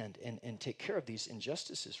the land and take care of these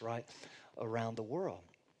injustices, right, around the world.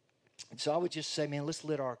 And so I would just say, man, let's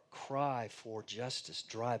let our cry for justice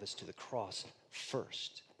drive us to the cross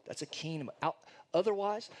first. That's a kingdom.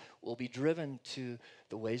 Otherwise, we'll be driven to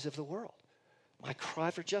the ways of the world. My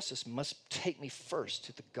cry for justice must take me first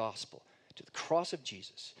to the gospel, to the cross of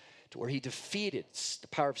Jesus, to where he defeated the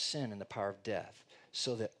power of sin and the power of death,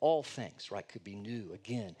 so that all things, right, could be new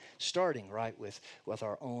again, starting, right, with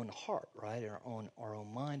our own heart, right, our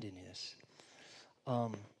own mind in this.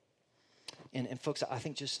 And folks, I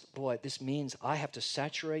think this means I have to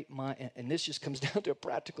saturate and this just comes down to a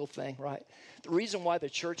practical thing, right? The reason why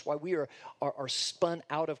why we are spun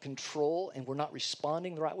out of control and we're not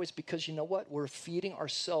responding the right way is because, you know what? We're feeding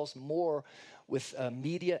ourselves more with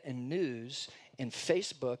media and news and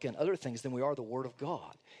Facebook and other things than we are the Word of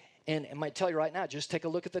God. And I might tell you right now, just take a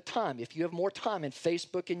look at the time. If you have more time in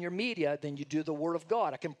Facebook and your media than you do the Word of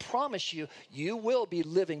God, I can promise you, you will be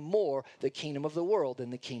living more the kingdom of the world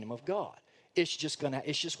than the kingdom of God. It's just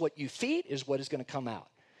what you feed is what is going to come out.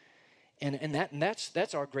 And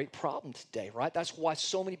that's our great problem today, right? That's why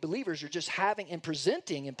so many believers are just having and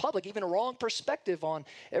presenting in public even a wrong perspective on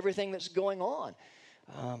everything that's going on.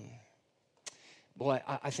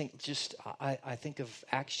 I think of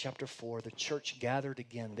Acts chapter 4. The church gathered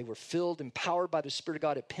again. They were filled, empowered by the Spirit of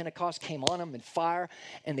God at Pentecost, came on them in fire,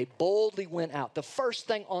 and they boldly went out. The first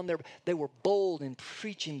thing they were bold in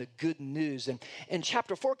preaching the good news. And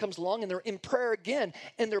chapter 4 comes along, and they're in prayer again,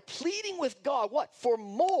 and they're pleading with God, what? For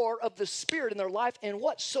more of the Spirit in their life, and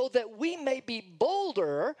what? So that we may be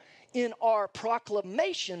bolder in our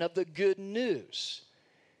proclamation of the good news.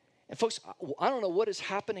 And folks, I don't know what is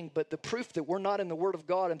happening, but the proof that we're not in the Word of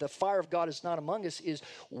God and the fire of God is not among us is,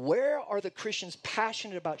 where are the Christians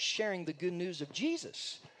passionate about sharing the good news of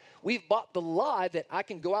Jesus? We've bought the lie that I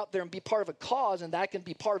can go out there and be part of a cause and that I can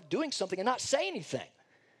be part of doing something and not say anything.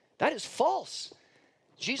 That is false.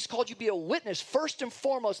 Jesus called you to be a witness. First and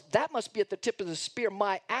foremost, that must be at the tip of the spear.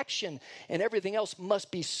 My action and everything else must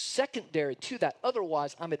be secondary to that.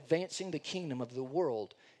 Otherwise, I'm advancing the kingdom of the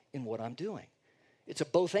world in what I'm doing. It's a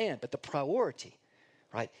both and, but the priority,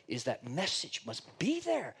 right, is that message must be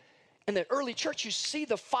there. In the early church, you see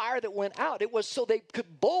the fire that went out. It was so they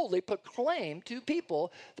could boldly proclaim to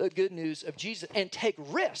people the good news of Jesus and take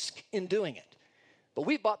risk in doing it. But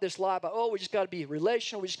we bought this lie about, we just got to be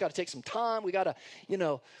relational. We just got to take some time. We got to,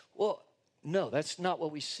 no, that's not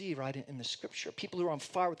what we see, right, in the Scripture. People who are on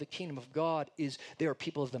fire with the kingdom of God they are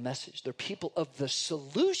people of the message. They're people of the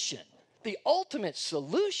solution, the ultimate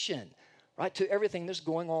solution, right, to everything that's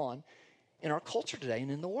going on in our culture today and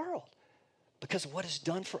in the world, because of what he's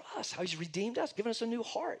done for us, how he's redeemed us, given us a new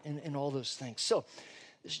heart, and all those things. So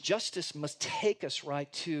this justice must take us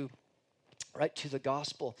right to the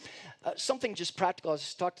gospel. Something just practical. I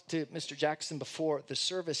was talking to Mr. Jackson before the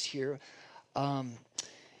service here.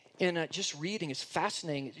 Just reading is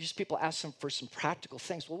fascinating. Just people ask them for some practical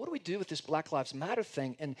things. Well, what do we do with this Black Lives Matter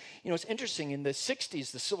thing? And, it's interesting. In the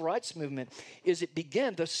 60s, the Civil Rights Movement,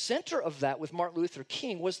 the center of that with Martin Luther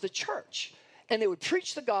King was the church. And they would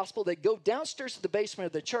preach the gospel. They'd go downstairs to the basement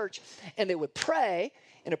of the church, and they would pray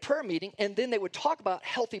in a prayer meeting, and then they would talk about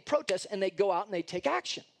healthy protests, and they'd go out and they'd take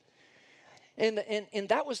action. And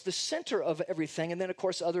that was the center of everything. And then, of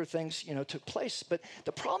course, other things, took place. But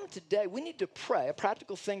the problem today, we need to pray. A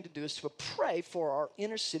practical thing to do is to pray for our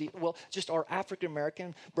inner city, just our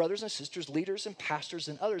African-American brothers and sisters, leaders and pastors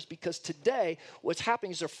and others. Because today, what's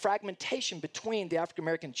happening is a fragmentation between the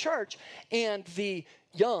African-American church and the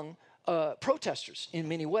young protesters in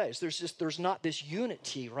many ways. There's not this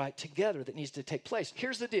unity right together that needs to take place.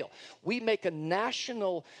 Here's the deal. We make a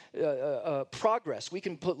national progress. We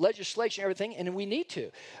can put legislation, everything, and we need to.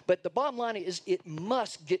 But the bottom line is it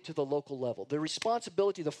must get to the local level. The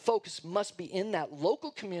responsibility, the focus must be in that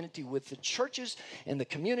local community with the churches and the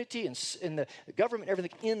community and the government,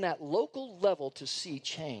 everything in that local level to see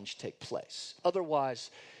change take place. Otherwise,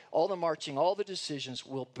 all the marching, all the decisions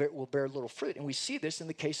will bear little fruit. And we see this in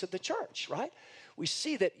the case of the church, right? We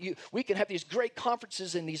see that we can have these great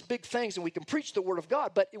conferences and these big things, and we can preach the Word of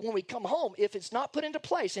God. But when we come home, if it's not put into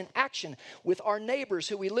place in action with our neighbors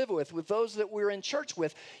who we live with those that we're in church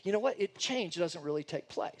with, you know what? Change doesn't really take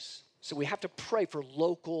place. So we have to pray for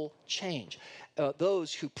local change.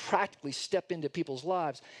 Those who practically step into people's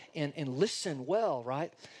lives and listen well,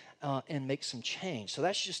 right? And make some change. So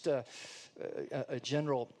that's just a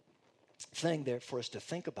general thing there for us to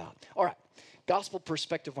think about. All right, gospel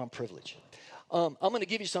perspective on privilege. I'm going to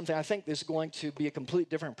give you something I think is going to be a complete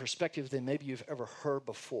different perspective than maybe you've ever heard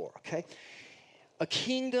before, okay? A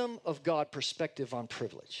kingdom of God perspective on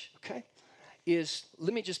privilege, okay, is,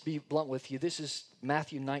 let me just be blunt with you. This is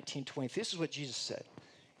Matthew 19:20. This is what Jesus said.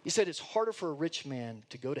 He said, it's harder for a rich man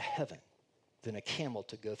to go to heaven than a camel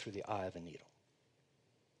to go through the eye of a needle.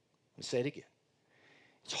 Let me say it again.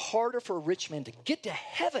 It's harder for a rich man to get to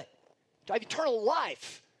heaven, to have eternal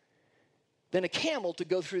life, than a camel to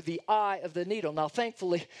go through the eye of the needle. Now,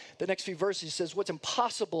 thankfully, the next few verses says, what's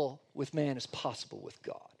impossible with man is possible with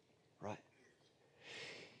God, right?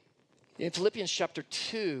 In Philippians chapter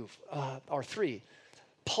 2 or 3,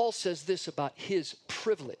 Paul says this about his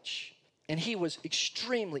privilege. And he was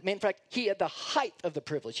extremely, in fact, he had the height of the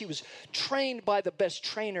privilege. He was trained by the best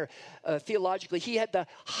trainer theologically. He had the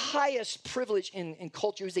highest privilege in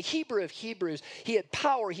culture. He was the Hebrew of Hebrews. He had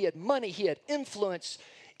power, he had money, he had influence.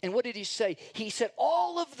 And what did he say? He said,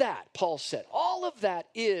 all of that, Paul said, all of that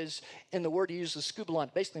is, and the word he used, the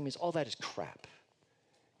skubalon, basically means all that is crap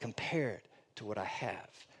compared to what I have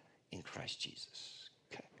in Christ Jesus.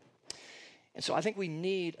 Okay. And so I think we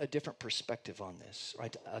need a different perspective on this,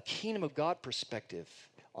 right? A kingdom of God perspective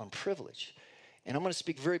on privilege. And I'm going to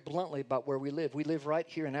speak very bluntly about where we live. We live right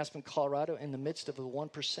here in Aspen, Colorado, in the midst of the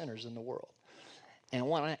 1%ers in the world. And I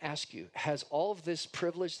want to ask you, has all of this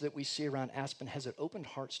privilege that we see around Aspen, has it opened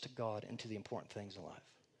hearts to God and to the important things in life?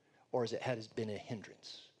 Or has it been a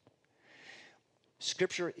hindrance?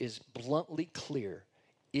 Scripture is bluntly clear.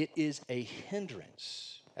 It is a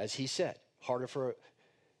hindrance, as he said, harder for a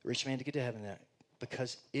rich man to get to heaven than that,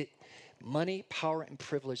 because money, power, and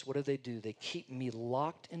privilege, what do? They keep me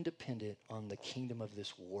locked and dependent on the kingdom of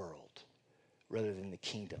this world rather than the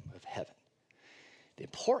kingdom of heaven. The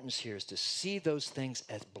importance here is to see those things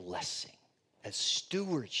as blessing, as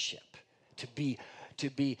stewardship, to be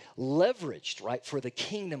leveraged, right, for the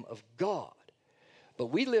kingdom of God. But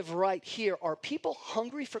we live right here. Are people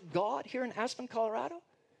hungry for God here in Aspen, Colorado?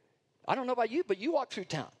 I don't know about you, but you walk through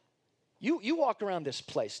town. You walk around this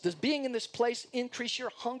place. Does being in this place increase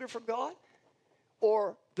your hunger for God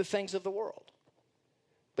or the things of the world?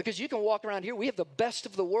 Because you can walk around here. We have the best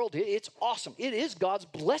of the world here. It's awesome. It is God's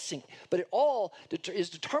blessing. But it all is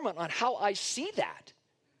determined on how I see that,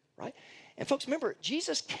 right? And folks, remember,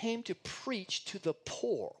 Jesus came to preach to the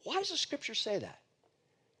poor. Why does the scripture say that?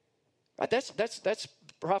 Right? That's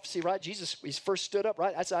prophecy, right? Jesus, he first stood up,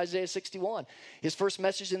 right? That's Isaiah 61. His first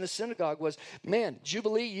message in the synagogue was, man,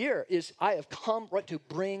 Jubilee year is, I have come right to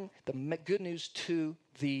bring the good news to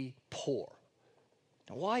the poor.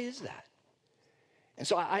 Now, why is that? And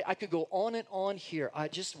so I could go on and on here.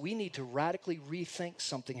 We need to radically rethink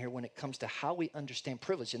something here when it comes to how we understand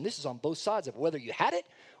privilege. And this is on both sides of it, whether you had it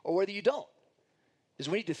or whether you don't. Is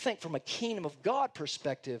we need to think from a kingdom of God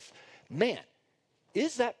perspective, man,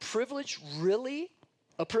 is that privilege really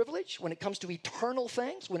a privilege when it comes to eternal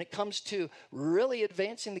things, when it comes to really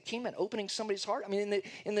advancing the kingdom and opening somebody's heart? I mean,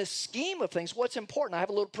 in the scheme of things, what's important? I have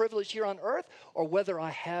a little privilege here on earth, or whether I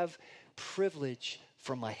have privilege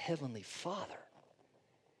from my heavenly Father.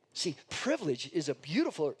 See, privilege is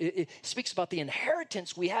it speaks about the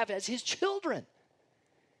inheritance we have as his children.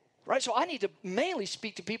 Right? So I need to mainly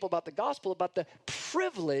speak to people about the gospel, about the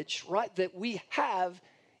privilege, right, that we have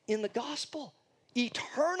in the gospel.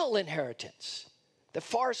 Eternal inheritance that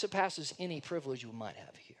far surpasses any privilege we might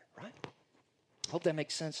have here, right? I hope that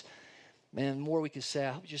makes sense. Man, the more we could say,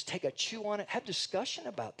 I hope you just take a chew on it, have discussion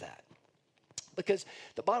about that. Because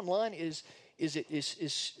the bottom line is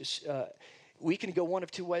we can go one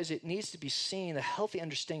of two ways. It needs to be seen. A healthy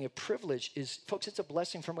understanding of privilege is, folks, it's a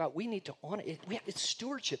blessing from God. We need to honor it. It's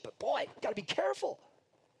stewardship, but boy, got to be careful.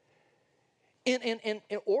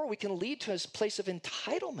 Or we can lead to a place of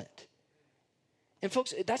entitlement. And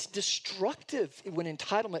folks, that's destructive when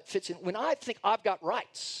entitlement fits in. When I think I've got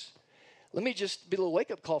rights, let me just be a little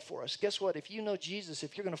wake-up call for us. Guess what? If you know Jesus,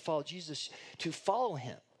 if you're going to follow Jesus, to follow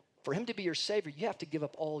him, for him to be your Savior, you have to give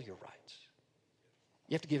up all your rights.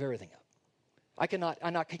 You have to give everything up.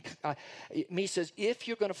 Me says, if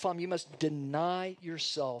you're going to follow me, you must deny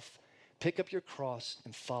yourself, pick up your cross,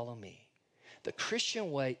 and follow me. The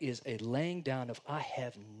Christian way is a laying down of, I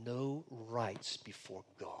have no rights before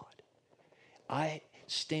God. I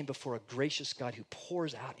stand before a gracious God who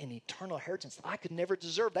pours out an eternal inheritance I could never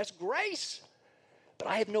deserve. That's grace. But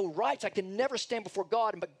I have no rights. I can never stand before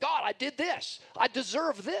God. But God, I did this. I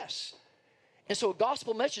deserve this. And so a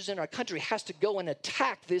gospel message in our country has to go and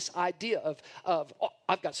attack this idea of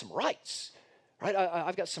I've got some rights, right?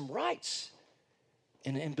 I've got some rights.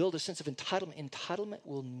 And build a sense of entitlement. Entitlement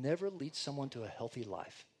will never lead someone to a healthy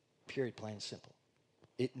life. Period, plain and simple.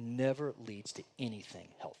 It never leads to anything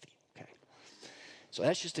healthy, okay? So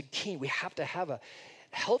that's just a key. We have to have a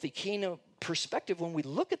healthy, keen perspective when we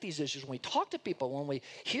look at these issues, when we talk to people, when we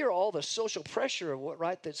hear all the social pressure of what,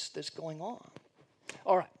 right, that's going on.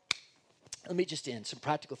 All right, let me just end some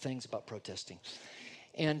practical things about protesting.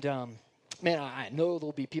 And man, I know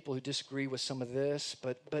there'll be people who disagree with some of this,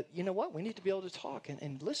 but you know what? We need to be able to talk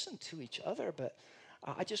and listen to each other. But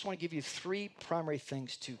I just want to give you 3 primary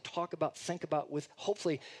things to talk about, think about, with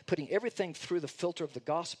hopefully putting everything through the filter of the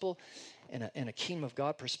gospel and a kingdom of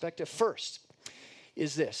God perspective. First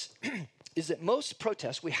is this, is that most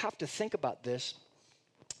protests, we have to think about this,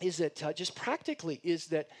 is that just practically is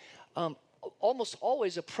that almost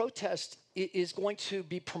always a protest is going to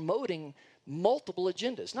be promoting multiple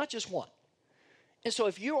agendas, not just one. And so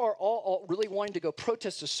if you are all really wanting to go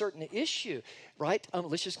protest a certain issue, right?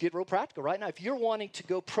 Let's just get real practical right now. If you're wanting to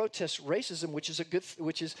go protest racism, which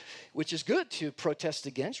is good to protest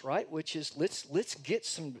against, right? Which is let's get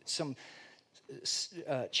some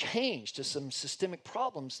change to some systemic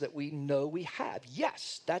problems that we know we have.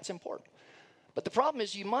 Yes, that's important. But the problem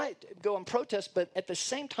is you might go and protest, but at the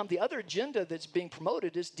same time, the other agenda that's being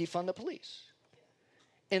promoted is defund the police.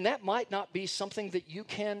 And that might not be something that you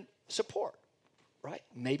can support. Right?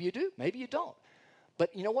 Maybe you do, maybe you don't.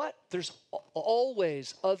 But you know what? There's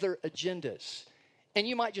always other agendas. And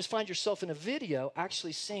you might just find yourself in a video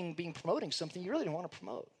actually being promoting something you really don't want to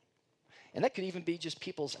promote. And that could even be just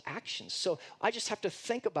people's actions. So I just have to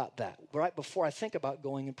think about that, right, before I think about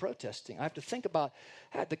going and protesting. I have to think about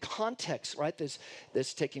the context, right,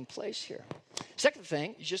 that's taking place here. Second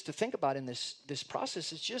thing is just to think about in this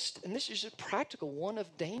process is just, and this is a practical one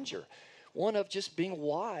of danger. One of just being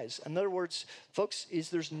wise. In other words, folks,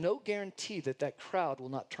 there's no guarantee that crowd will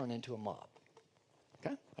not turn into a mob.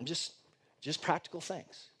 Okay? I'm just practical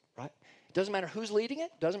things, right? It doesn't matter who's leading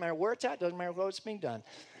it. Doesn't matter where it's at. Doesn't matter what it's being done.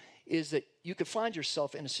 Is that you could find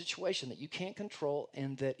yourself in a situation that you can't control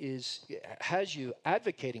and that has you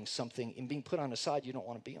advocating something and being put on a side you don't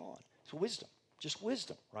want to be on. So wisdom. Just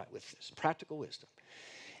wisdom, right, with this. Practical wisdom.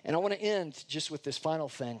 And I want to end just with this final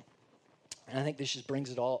thing. And I think this just brings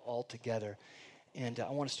it all together. And I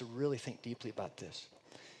want us to really think deeply about this.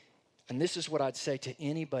 And this is what I'd say to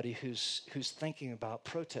anybody who's thinking about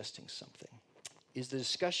protesting something, is the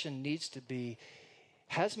discussion needs to be,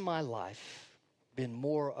 has my life been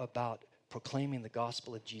more about proclaiming the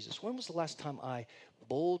gospel of Jesus? When was the last time I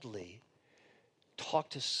boldly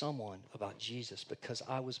talked to someone about Jesus because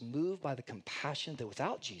I was moved by the compassion that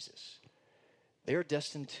without Jesus, they are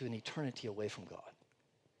destined to an eternity away from God?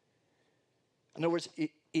 In other words,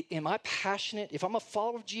 am I passionate? If I'm a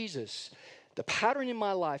follower of Jesus, the pattern in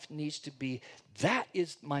my life needs to be, that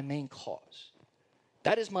is my main cause.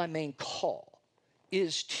 That is my main call,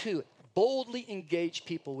 is to boldly engage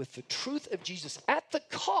people with the truth of Jesus at the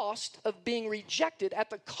cost of being rejected, at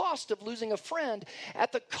the cost of losing a friend,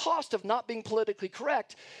 at the cost of not being politically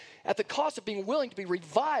correct, at the cost of being willing to be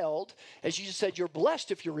reviled. As Jesus said, you're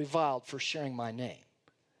blessed if you're reviled for sharing my name.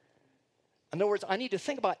 In other words, I need to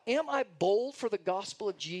think about, am I bold for the gospel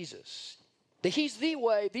of Jesus? That he's the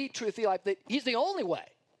way, the truth, the life, that he's the only way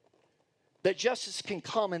that justice can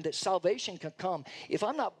come and that salvation can come. If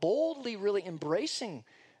I'm not boldly really embracing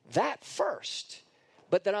that first,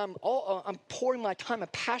 but that I'm pouring my time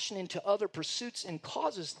and passion into other pursuits and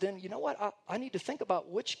causes, then you know what? I need to think about,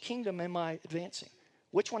 which kingdom am I advancing?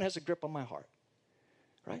 Which one has a grip on my heart,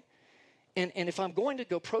 right? And if I'm going to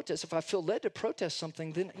go protest, if I feel led to protest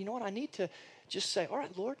something, then you know what? I need to just say, all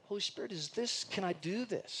right, Lord, Holy Spirit, can I do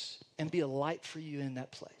this and be a light for you in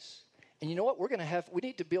that place? And you know what? We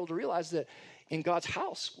need to be able to realize that in God's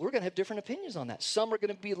house, we're going to have different opinions on that. Some are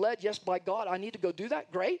going to be led, yes, by God. I need to go do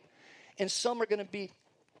that. Great. And some are going to be,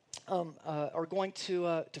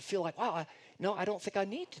 to feel like, wow, I don't think I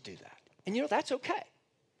need to do that. And you know, that's okay.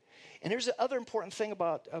 And here's the other important thing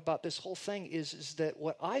about this whole thing is that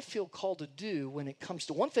what I feel called to do when it comes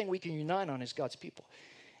to one thing we can unite on is God's people.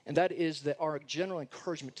 And that is that our general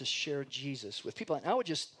encouragement to share Jesus with people. And I would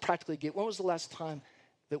just practically when was the last time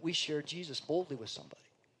that we shared Jesus boldly with somebody?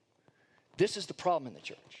 This is the problem in the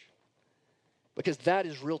church. Because that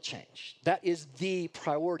is real change. That is the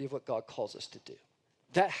priority of what God calls us to do.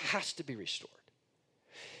 That has to be restored.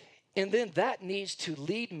 And then that needs to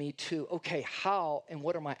lead me to, okay, how and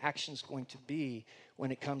what are my actions going to be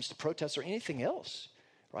when it comes to protests or anything else,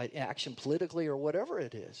 right? Action politically or whatever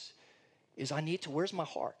it is I need to, where's my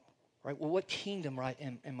heart, right? Well, what kingdom, right,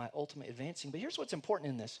 am I ultimately advancing? But here's what's important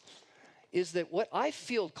in this, is that what I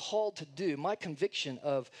feel called to do, my conviction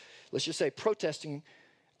of, let's just say, protesting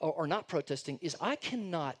or not protesting, is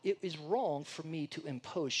it is wrong for me to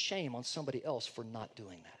impose shame on somebody else for not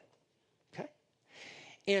doing that, okay?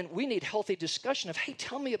 And we need healthy discussion of, hey,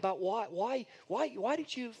 tell me about why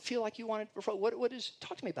did you feel like you wanted to propose?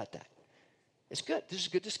 Talk to me about that. It's good. This is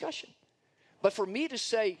a good discussion. But for me to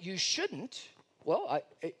say you shouldn't, well,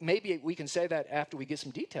 maybe we can say that after we get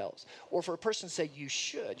some details. Or for a person to say you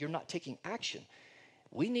should, you're not taking action.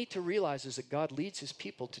 We need to realize is that God leads his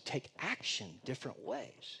people to take action different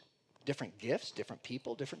ways. Different gifts, different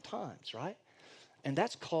people, different times, right? And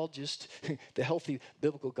that's called just the healthy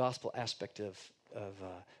biblical gospel aspect of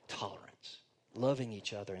tolerance. Loving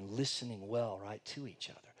each other and listening well, right, to each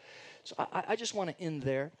other. So I just want to end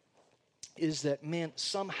there, is that, man,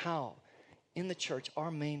 somehow in the church,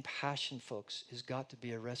 our main passion, folks, has got to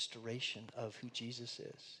be a restoration of who Jesus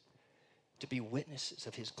is. To be witnesses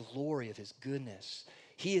of his glory, of his goodness.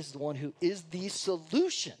 He is the one who is the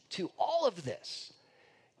solution to all of this.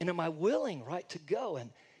 And am I willing, right, to go and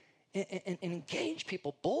engage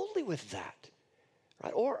people boldly with that?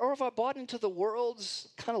 Right? Or if I bought into the world's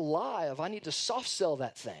kind of lie of I need to soft sell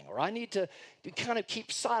that thing, or I need to kind of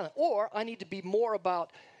keep silent, or I need to be more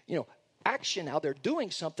about, action out there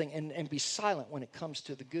doing something and be silent when it comes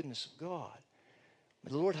to the goodness of God.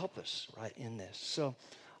 May the Lord help us, right, in this. So,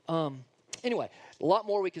 anyway, a lot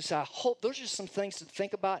more we can say. I hope those are just some things to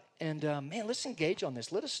think about. And, man, let's engage on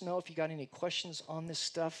this. Let us know if you got any questions on this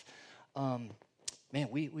stuff. Man,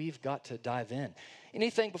 we've got to dive in.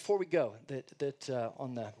 Anything before we go that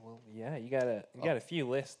on the... Well, yeah, you got a few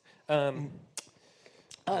lists. I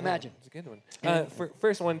imagine. It's a good one.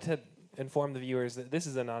 First one to inform the viewers that this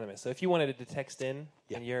is anonymous. So if you wanted to text in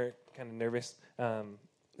and you're kind of nervous,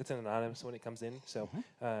 it's an anonymous when it comes in. So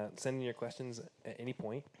send in your questions at any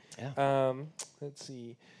point. Yeah. Let's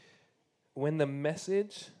see. When the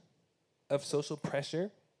message of social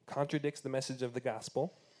pressure contradicts the message of the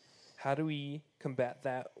gospel, how do we combat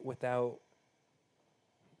that without,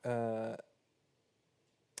 what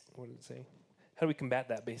did it say? How do we combat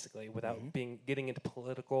that, basically, without getting into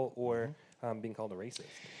political or being called a racist?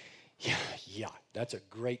 Yeah, that's a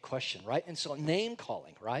great question, right? And so name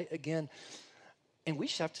calling, right? Again, and we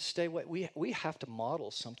just have to stay away. We have to model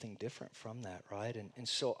something different from that, right? And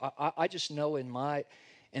so I just know and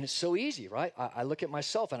it's so easy, right? I look at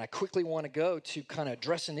myself and I quickly want to go to kind of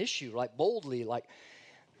address an issue, like boldly, like,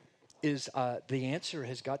 the answer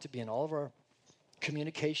has got to be in all of our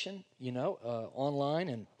communication, online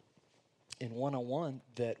and in one-on-one,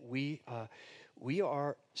 that we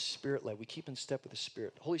are Spirit-led. We keep in step with the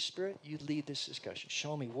Spirit. Holy Spirit, you lead this discussion.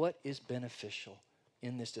 Show me what is beneficial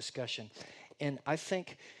in this discussion. And I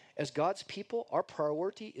think as God's people, our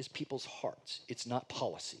priority is people's hearts. It's not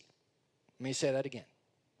policy. Let me say that again.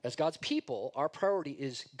 As God's people, our priority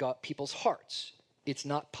is people's hearts. It's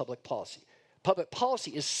not public policy. Public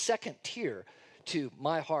policy is second tier to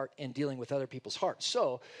my heart and dealing with other people's hearts.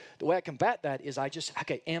 So the way I combat that is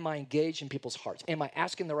am I engaged in people's hearts? Am I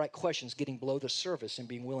asking the right questions, getting below the surface and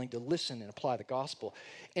being willing to listen and apply the gospel?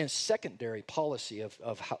 And secondary policy of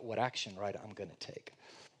what action, right, I'm going to take.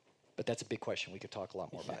 But that's a big question. We could talk a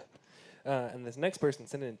lot more about it. And this next person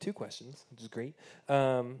sent in 2 questions, which is great.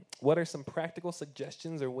 What are some practical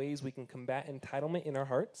suggestions or ways we can combat entitlement in our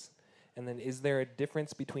hearts? And then, is there a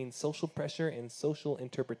difference between social pressure and social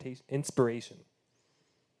inspiration?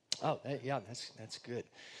 Oh, that's good.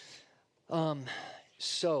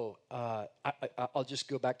 So I'll just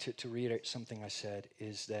go back to reiterate something I said,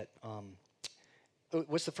 is that,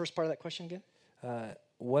 what's the first part of that question again?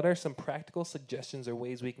 What are some practical suggestions or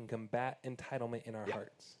ways we can combat entitlement in our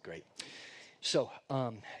hearts? Great. So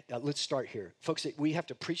let's start here. Folks, we have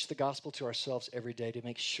to preach the gospel to ourselves every day to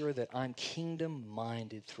make sure that I'm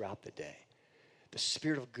kingdom-minded throughout the day. The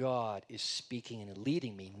Spirit of God is speaking and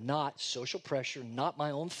leading me, not social pressure, not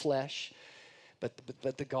my own flesh,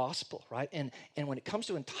 but the gospel, right? And when it comes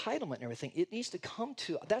to entitlement and everything, it needs to come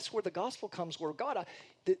to, that's where the gospel comes, where God,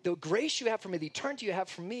 the grace you have for me, the eternity you have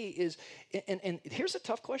for me is, and here's a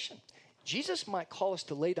tough question. Jesus might call us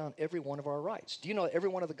to lay down every one of our rights. Do you know every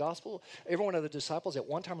one of the disciples at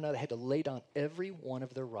one time or another had to lay down every one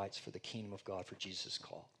of their rights for the kingdom of God, for Jesus'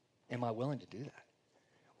 call? Am I willing to do that?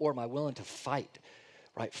 Or am I willing to fight,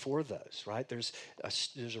 right, for those, right? There's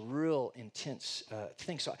a real intense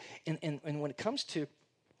thing. So, and when it comes to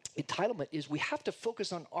entitlement, is we have to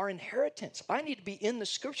focus on our inheritance. I need to be in the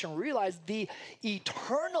scripture and realize the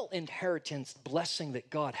eternal inheritance blessing that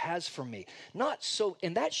God has for me. Not so,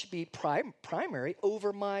 and that should be primary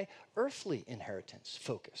over my earthly inheritance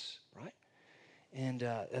focus, right? And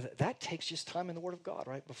that takes just time in the Word of God,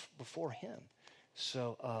 right, before Him.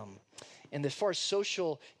 So, and as far as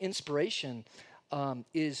social inspiration,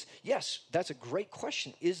 yes, that's a great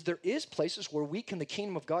question. There is places where the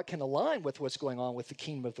kingdom of God can align with what's going on with the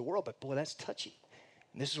kingdom of the world, but boy, that's touchy.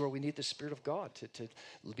 And this is where we need the Spirit of God to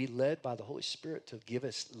be led by the Holy Spirit to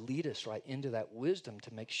lead us right into that wisdom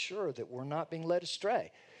to make sure that we're not being led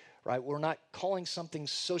astray, right? We're not calling something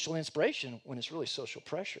social inspiration when it's really social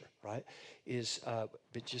pressure, right?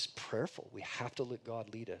 But just prayerful. We have to let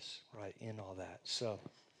God lead us, right, in all that. So,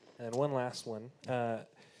 and one last one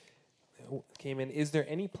came in. Is there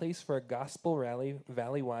any place for a gospel rally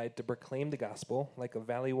valley-wide to proclaim the gospel, like a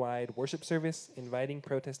valley-wide worship service, inviting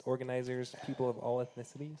protest organizers, people of all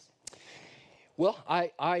ethnicities? Well,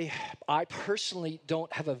 I personally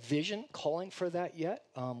don't have a vision calling for that yet.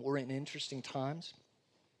 We're in interesting times.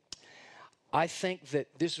 I think that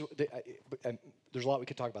there's a lot we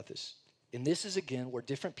could talk about this. And this is, again, where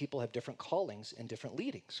different people have different callings and different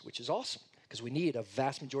leadings, which is awesome because we need a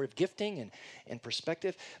vast majority of gifting and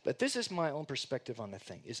perspective. But this is my own perspective on the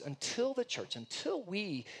thing, is until the church,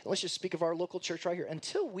 let's just speak of our local church right here,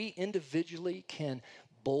 until we individually can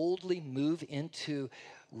boldly move into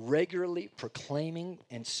regularly proclaiming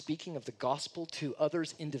and speaking of the gospel to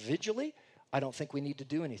others individually, I don't think we need to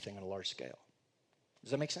do anything on a large scale.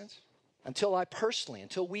 Does that make sense? Until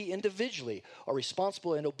we individually are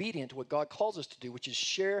responsible and obedient to what God calls us to do, which is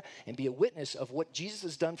share and be a witness of what Jesus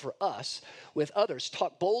has done for us with others,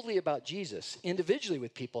 talk boldly about Jesus individually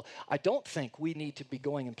with people, I don't think we need to be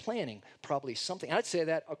going and planning probably something. I'd say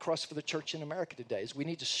that across for the church in America today is we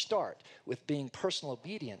need to start with being personal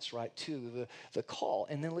obedience, right, to the call,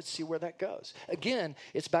 and then let's see where that goes. Again,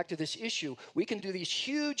 it's back to this issue. We can do these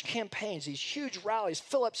huge campaigns, these huge rallies,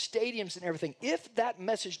 fill up stadiums and everything. If that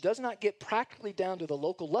message does not get practically down to the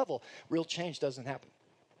local level, real change doesn't happen.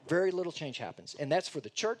 Very little change happens. And that's for the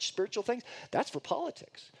church, spiritual things. That's for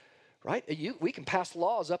politics, right? We can pass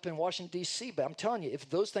laws up in Washington, D.C., but I'm telling you, if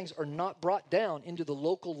those things are not brought down into the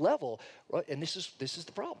local level, right, and this is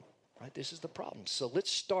the problem, right? This is the problem. So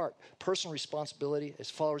let's start personal responsibility as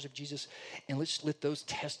followers of Jesus, and let's let those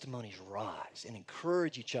testimonies rise and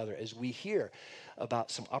encourage each other as we hear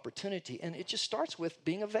about some opportunity. And it just starts with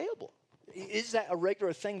being available. Is that a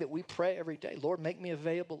regular thing that we pray every day? Lord, make me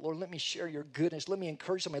available. Lord, let me share your goodness. Let me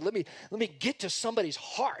encourage somebody. Let me get to somebody's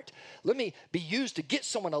heart. Let me be used to get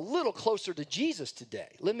someone a little closer to Jesus today.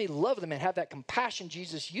 Let me love them and have that compassion,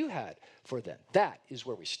 Jesus, you had for them. That is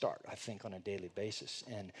where we start, I think, on a daily basis.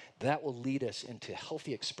 And that will lead us into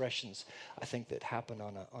healthy expressions, I think, that happen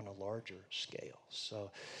on a larger scale.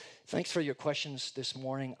 So thanks for your questions this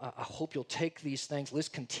morning. I hope you'll take these things. Let's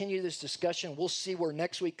continue this discussion. We'll see where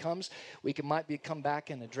next week comes. We might come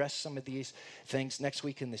back and address some of these things next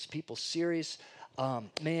week in this People series.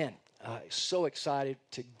 So excited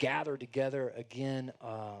to gather together again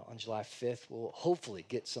on July 5th. We'll hopefully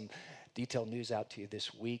get some detailed news out to you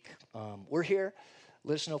this week. We're here.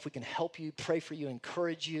 Let us know if we can help you, pray for you,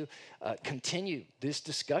 encourage you. Continue this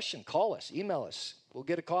discussion. Call us, email us. We'll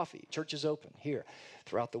get a coffee. Church is open here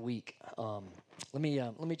throughout the week. Let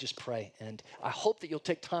me just pray. And I hope that you'll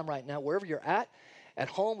take time right now, wherever you're at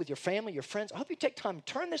home with your family, your friends. I hope you take time,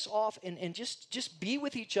 turn this off, and just be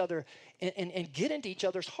with each other and get into each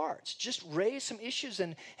other's hearts. Just raise some issues.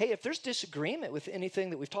 And hey, if there's disagreement with anything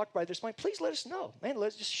that we've talked about this morning, please let us know. Man,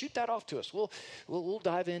 let's just shoot that off to us. We'll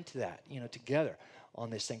dive into that, together on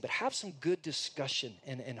this thing. But have some good discussion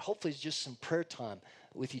and hopefully just some prayer time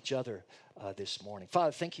with each other this morning.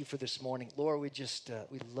 Father, thank you for this morning. Lord, we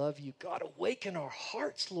love you. God, awaken our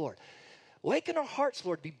hearts, Lord. Awaken our hearts,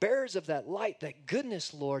 Lord. Be bearers of that light, that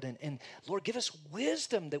goodness, Lord. And Lord, give us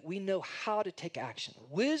wisdom that we know how to take action.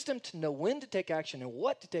 Wisdom to know when to take action and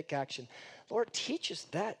what to take action. Lord, teach us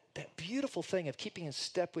that beautiful thing of keeping in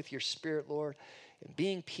step with your Spirit, Lord. And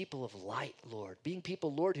being people of light, Lord. Being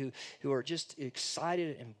people, Lord, who are just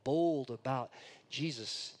excited and bold about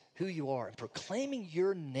Jesus, who you are, and proclaiming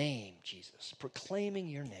your name, Jesus. Proclaiming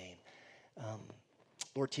your name.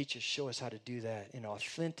 Lord, teach us, show us how to do that in an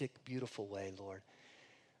authentic, beautiful way, Lord.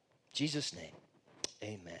 In Jesus' name,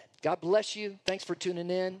 amen. God bless you. Thanks for tuning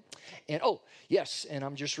in. And yes, and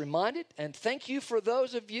I'm just reminded, and thank you for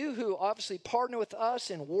those of you who obviously partner with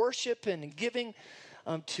us in worship and in giving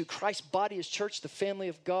to Christ's body, his church, the family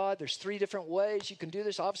of God. There's 3 different ways you can do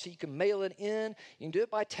this. Obviously, you can mail it in. You can do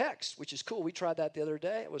it by text, which is cool. We tried that the other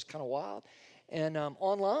day. It was kind of wild. And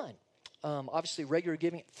online. Obviously, regular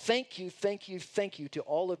giving. Thank you to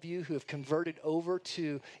all of you who have converted over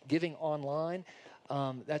to giving online.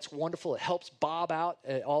 That's wonderful. It helps Bob out,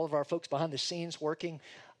 all of our folks behind the scenes working.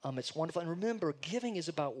 It's wonderful. And remember, giving is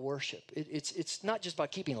about worship. It's not just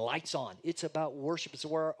about keeping lights on. It's about worship. It's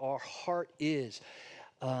where our heart is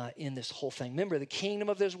in this whole thing. Remember, the kingdom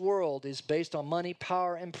of this world is based on money,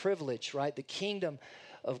 power, and privilege, right? The kingdom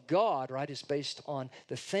of God, right, is based on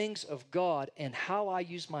the things of God, and how I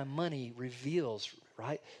use my money reveals,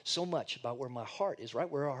 right? So much about where my heart is, right?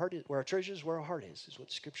 Where our heart is, where our treasure is, where our heart is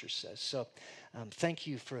what Scripture says. So thank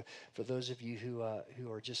you for those of you who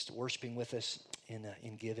are just worshiping with us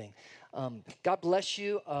in giving. God bless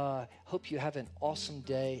you. Hope you have an awesome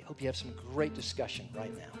day. Hope you have some great discussion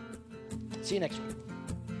right now. See you next week.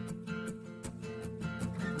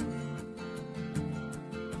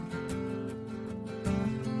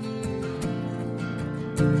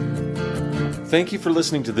 Thank you for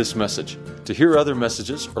listening to this message. To hear other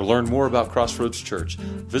messages or learn more about Crossroads Church,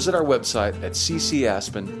 visit our website at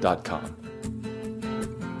ccaspen.com.